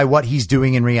disproven by what he's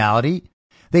doing in reality.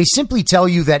 They simply tell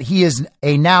you that he is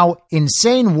a now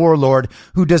insane warlord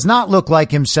who does not look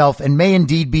like himself and may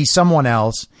indeed be someone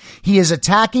else. He is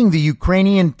attacking the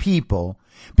Ukrainian people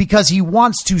because he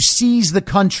wants to seize the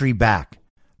country back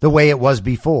the way it was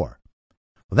before.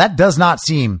 Well, that does not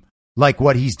seem like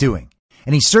what he's doing.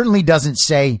 And he certainly doesn't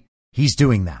say he's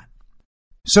doing that.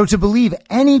 So to believe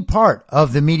any part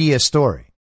of the media story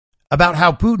about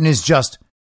how Putin is just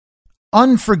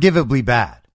unforgivably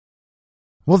bad,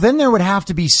 well, then there would have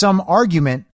to be some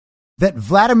argument that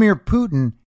Vladimir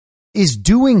Putin is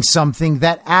doing something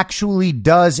that actually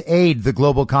does aid the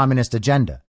global communist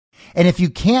agenda. And if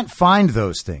you can't find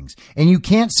those things and you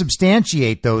can't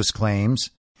substantiate those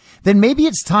claims, then maybe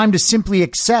it's time to simply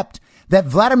accept that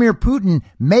Vladimir Putin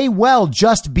may well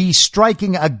just be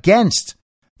striking against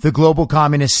the global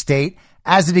communist state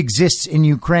as it exists in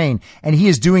Ukraine, and he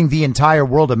is doing the entire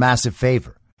world a massive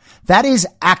favor. That is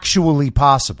actually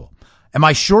possible. Am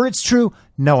I sure it's true?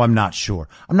 No, I'm not sure.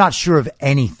 I'm not sure of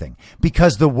anything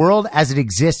because the world as it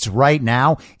exists right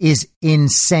now is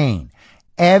insane.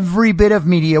 Every bit of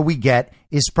media we get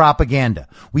is propaganda.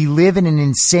 We live in an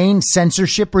insane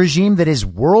censorship regime that is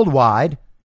worldwide.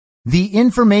 The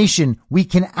information we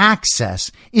can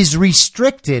access is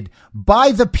restricted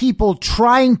by the people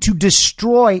trying to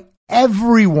destroy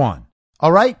everyone.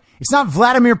 All right? It's not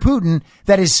Vladimir Putin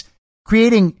that is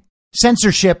creating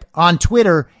censorship on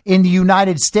Twitter in the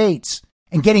United States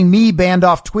and getting me banned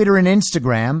off Twitter and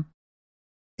Instagram.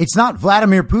 It's not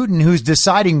Vladimir Putin who's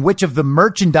deciding which of the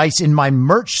merchandise in my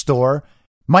merch store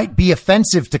might be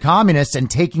offensive to communists and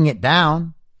taking it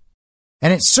down.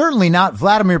 And it's certainly not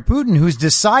Vladimir Putin who's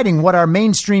deciding what our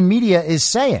mainstream media is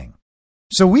saying.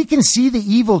 So we can see the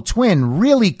evil twin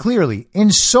really clearly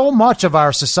in so much of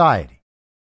our society.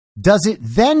 does it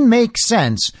then make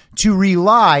sense to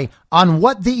rely on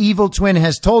what the evil twin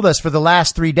has told us for the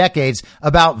last 3 decades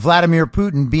about Vladimir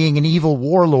Putin being an evil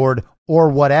warlord or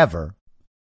whatever,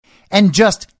 and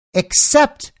just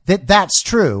accept that that's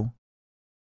true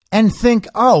and think,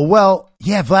 oh, well,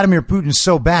 yeah, Vladimir Putin's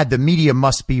so bad, the media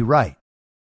must be right?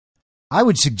 I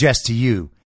would suggest to you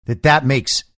that that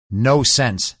makes no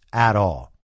sense at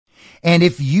all. And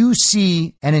if you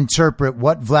see and interpret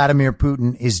what Vladimir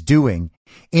Putin is doing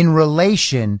in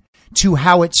relation to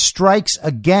how it strikes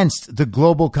against the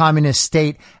global communist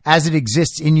state as it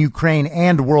exists in Ukraine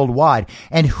and worldwide,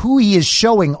 and who he is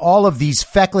showing all of these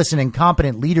feckless and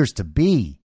incompetent leaders to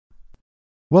be,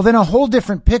 well, then a whole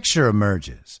different picture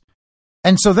emerges.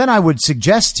 And so then I would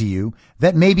suggest to you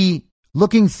that maybe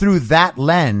looking through that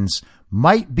lens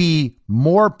might be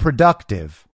more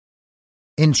productive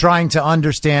in trying to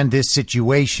understand this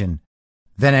situation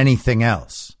than anything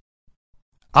else.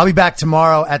 I'll be back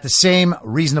tomorrow at the same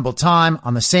reasonable time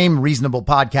on the same reasonable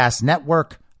podcast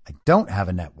network. I don't have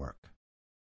a network.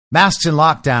 Masks and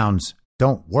lockdowns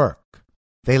don't work.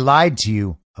 They lied to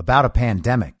you about a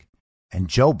pandemic, and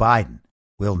Joe Biden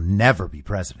will never be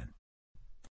president.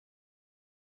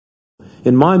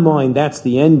 In my mind, that's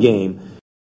the end game.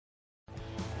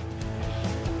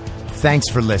 Thanks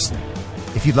for listening.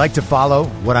 If you'd like to follow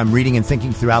what I'm reading and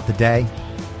thinking throughout the day,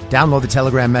 download the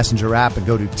Telegram Messenger app and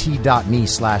go to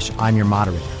t.me/I'm your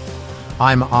moderator.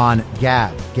 I'm on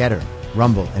Gab, Getter,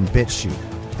 Rumble, and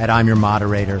BitChute at I'm your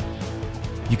moderator.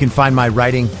 You can find my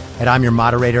writing at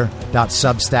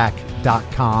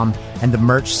imyourmoderator.substack.com, and the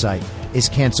merch site is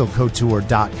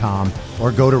cancelcouture.com,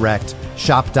 or go direct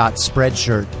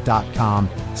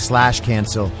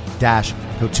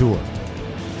shop.spreadshirt.com/cancel-couture.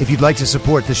 If you'd like to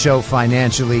support the show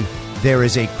financially, there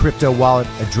is a crypto wallet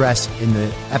address in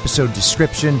the episode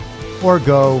description, or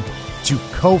go to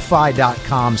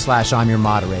ko-fi.com/I'm your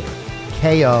moderator.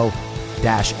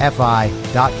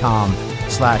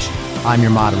 ko-fi.com/I'm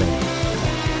your moderator.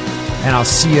 And I'll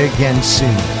see you again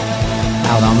soon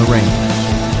out on the range.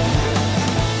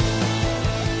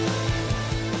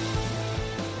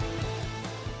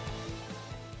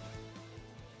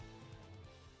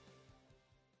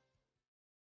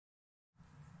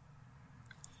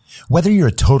 Whether you're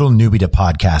a total newbie to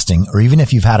podcasting, or even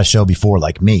if you've had a show before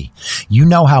like me, you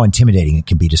know how intimidating it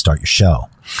can be to start your show.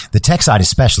 The tech side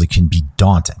especially can be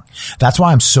daunting. That's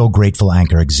why I'm so grateful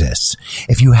Anchor exists.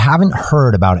 If you haven't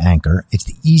heard about Anchor, it's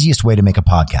the easiest way to make a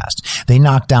podcast. They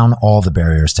knock down all the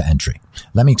barriers to entry.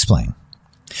 Let me explain.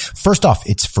 First off,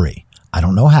 it's free. I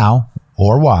don't know how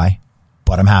or why,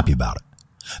 but I'm happy about it.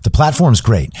 The platform's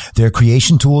great. There are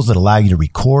creation tools that allow you to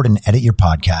record and edit your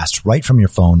podcast right from your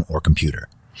phone or computer.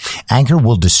 Anchor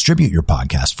will distribute your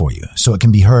podcast for you so it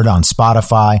can be heard on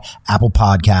Spotify, Apple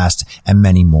Podcasts, and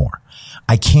many more.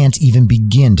 I can't even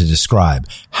begin to describe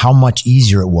how much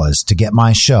easier it was to get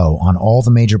my show on all the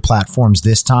major platforms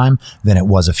this time than it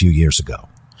was a few years ago.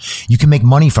 You can make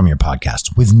money from your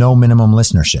podcast with no minimum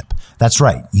listenership. That's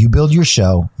right. You build your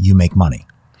show, you make money.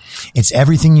 It's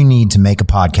everything you need to make a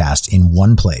podcast in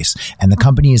one place, and the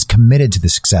company is committed to the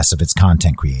success of its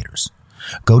content creators.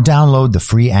 Go download the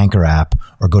free Anchor app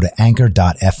or go to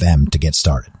anchor.fm to get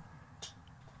started.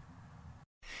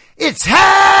 It's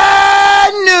high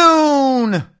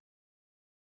noon!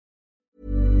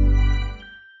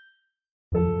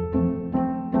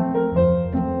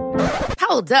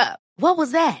 Hold up. What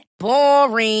was that?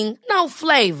 Boring. No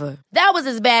flavor. That was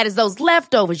as bad as those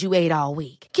leftovers you ate all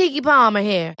week. Keke Palmer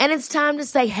here, and it's time to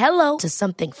say hello to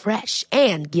something fresh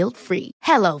and guilt-free.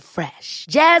 Hello Fresh.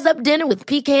 Jazz up dinner with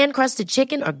pecan-crusted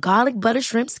chicken or garlic butter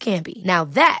shrimp scampi. Now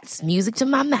that's music to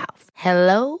my mouth.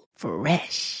 Hello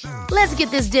Fresh. Let's get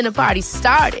this dinner party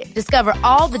started. Discover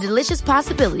all the delicious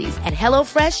possibilities at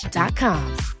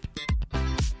hellofresh.com.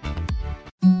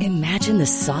 Imagine the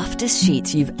softest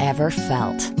sheets you've ever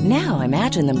felt. Now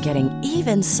imagine them getting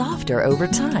even softer over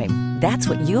time. That's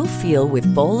what you'll feel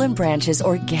with Boll & Branch's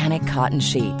organic cotton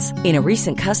sheets. In a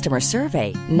recent customer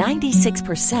survey,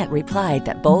 96% replied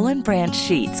that Boll & Branch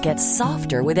sheets get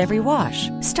softer with every wash.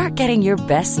 Start getting your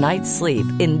best night's sleep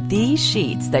in these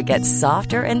sheets that get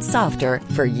softer and softer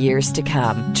for years to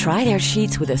come. Try their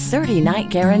sheets with a 30-night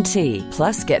guarantee.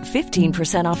 Plus, get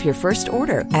 15% off your first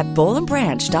order at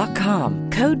bollandbranch.com.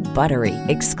 Code BUTTERY.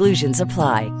 Exclusions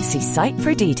apply. See site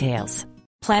for details.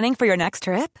 Planning for your next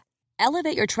trip?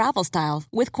 Elevate your travel style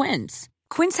with Quince.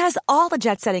 Quince has all the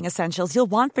jet-setting essentials you'll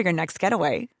want for your next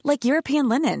getaway, like European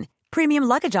linen, premium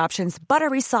luggage options,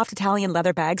 buttery soft Italian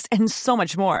leather bags, and so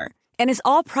much more. And is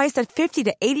all priced at 50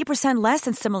 to 80% less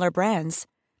than similar brands.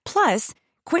 Plus,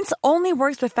 Quince only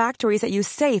works with factories that use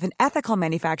safe and ethical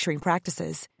manufacturing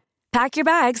practices. Pack your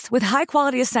bags with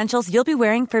high-quality essentials you'll be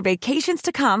wearing for vacations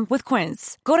to come with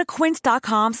Quince. Go to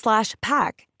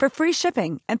quince.com/pack for free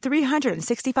shipping and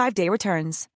 365-day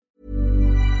returns.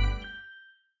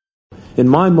 In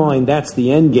my mind, that's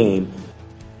the end game.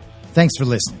 Thanks for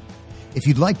listening. If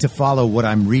you'd like to follow what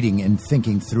I'm reading and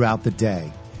thinking throughout the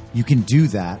day, you can do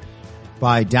that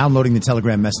by downloading the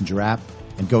Telegram Messenger app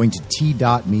and going to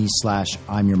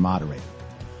t.me/I'm your moderator.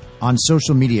 On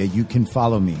social media, you can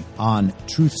follow me on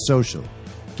Truth Social,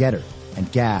 Getter,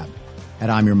 and Gab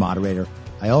at I'm Your Moderator.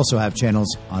 I also have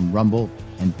channels on Rumble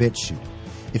and BitChute.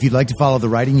 If you'd like to follow the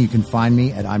writing, you can find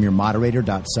me at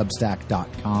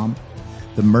imyourmoderator.substack.com.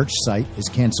 The merch site is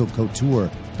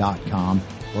cancelcouture.com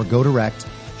or go direct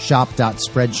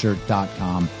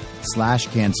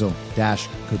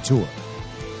shop.spreadshirt.com/cancel-couture.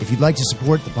 If you'd like to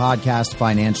support the podcast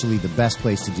financially, the best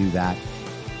place to do that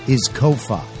is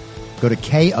Ko-Fi. Go to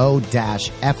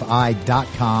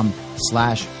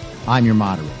ko-fi.com/I'm your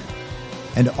moderator.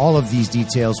 And all of these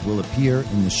details will appear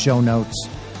in the show notes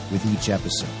with each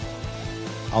episode.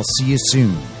 I'll see you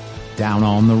soon down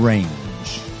on the range.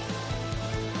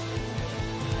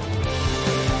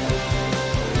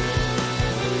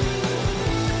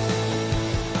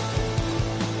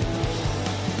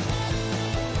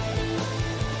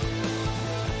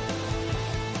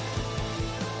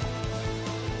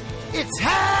 It's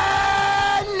happening!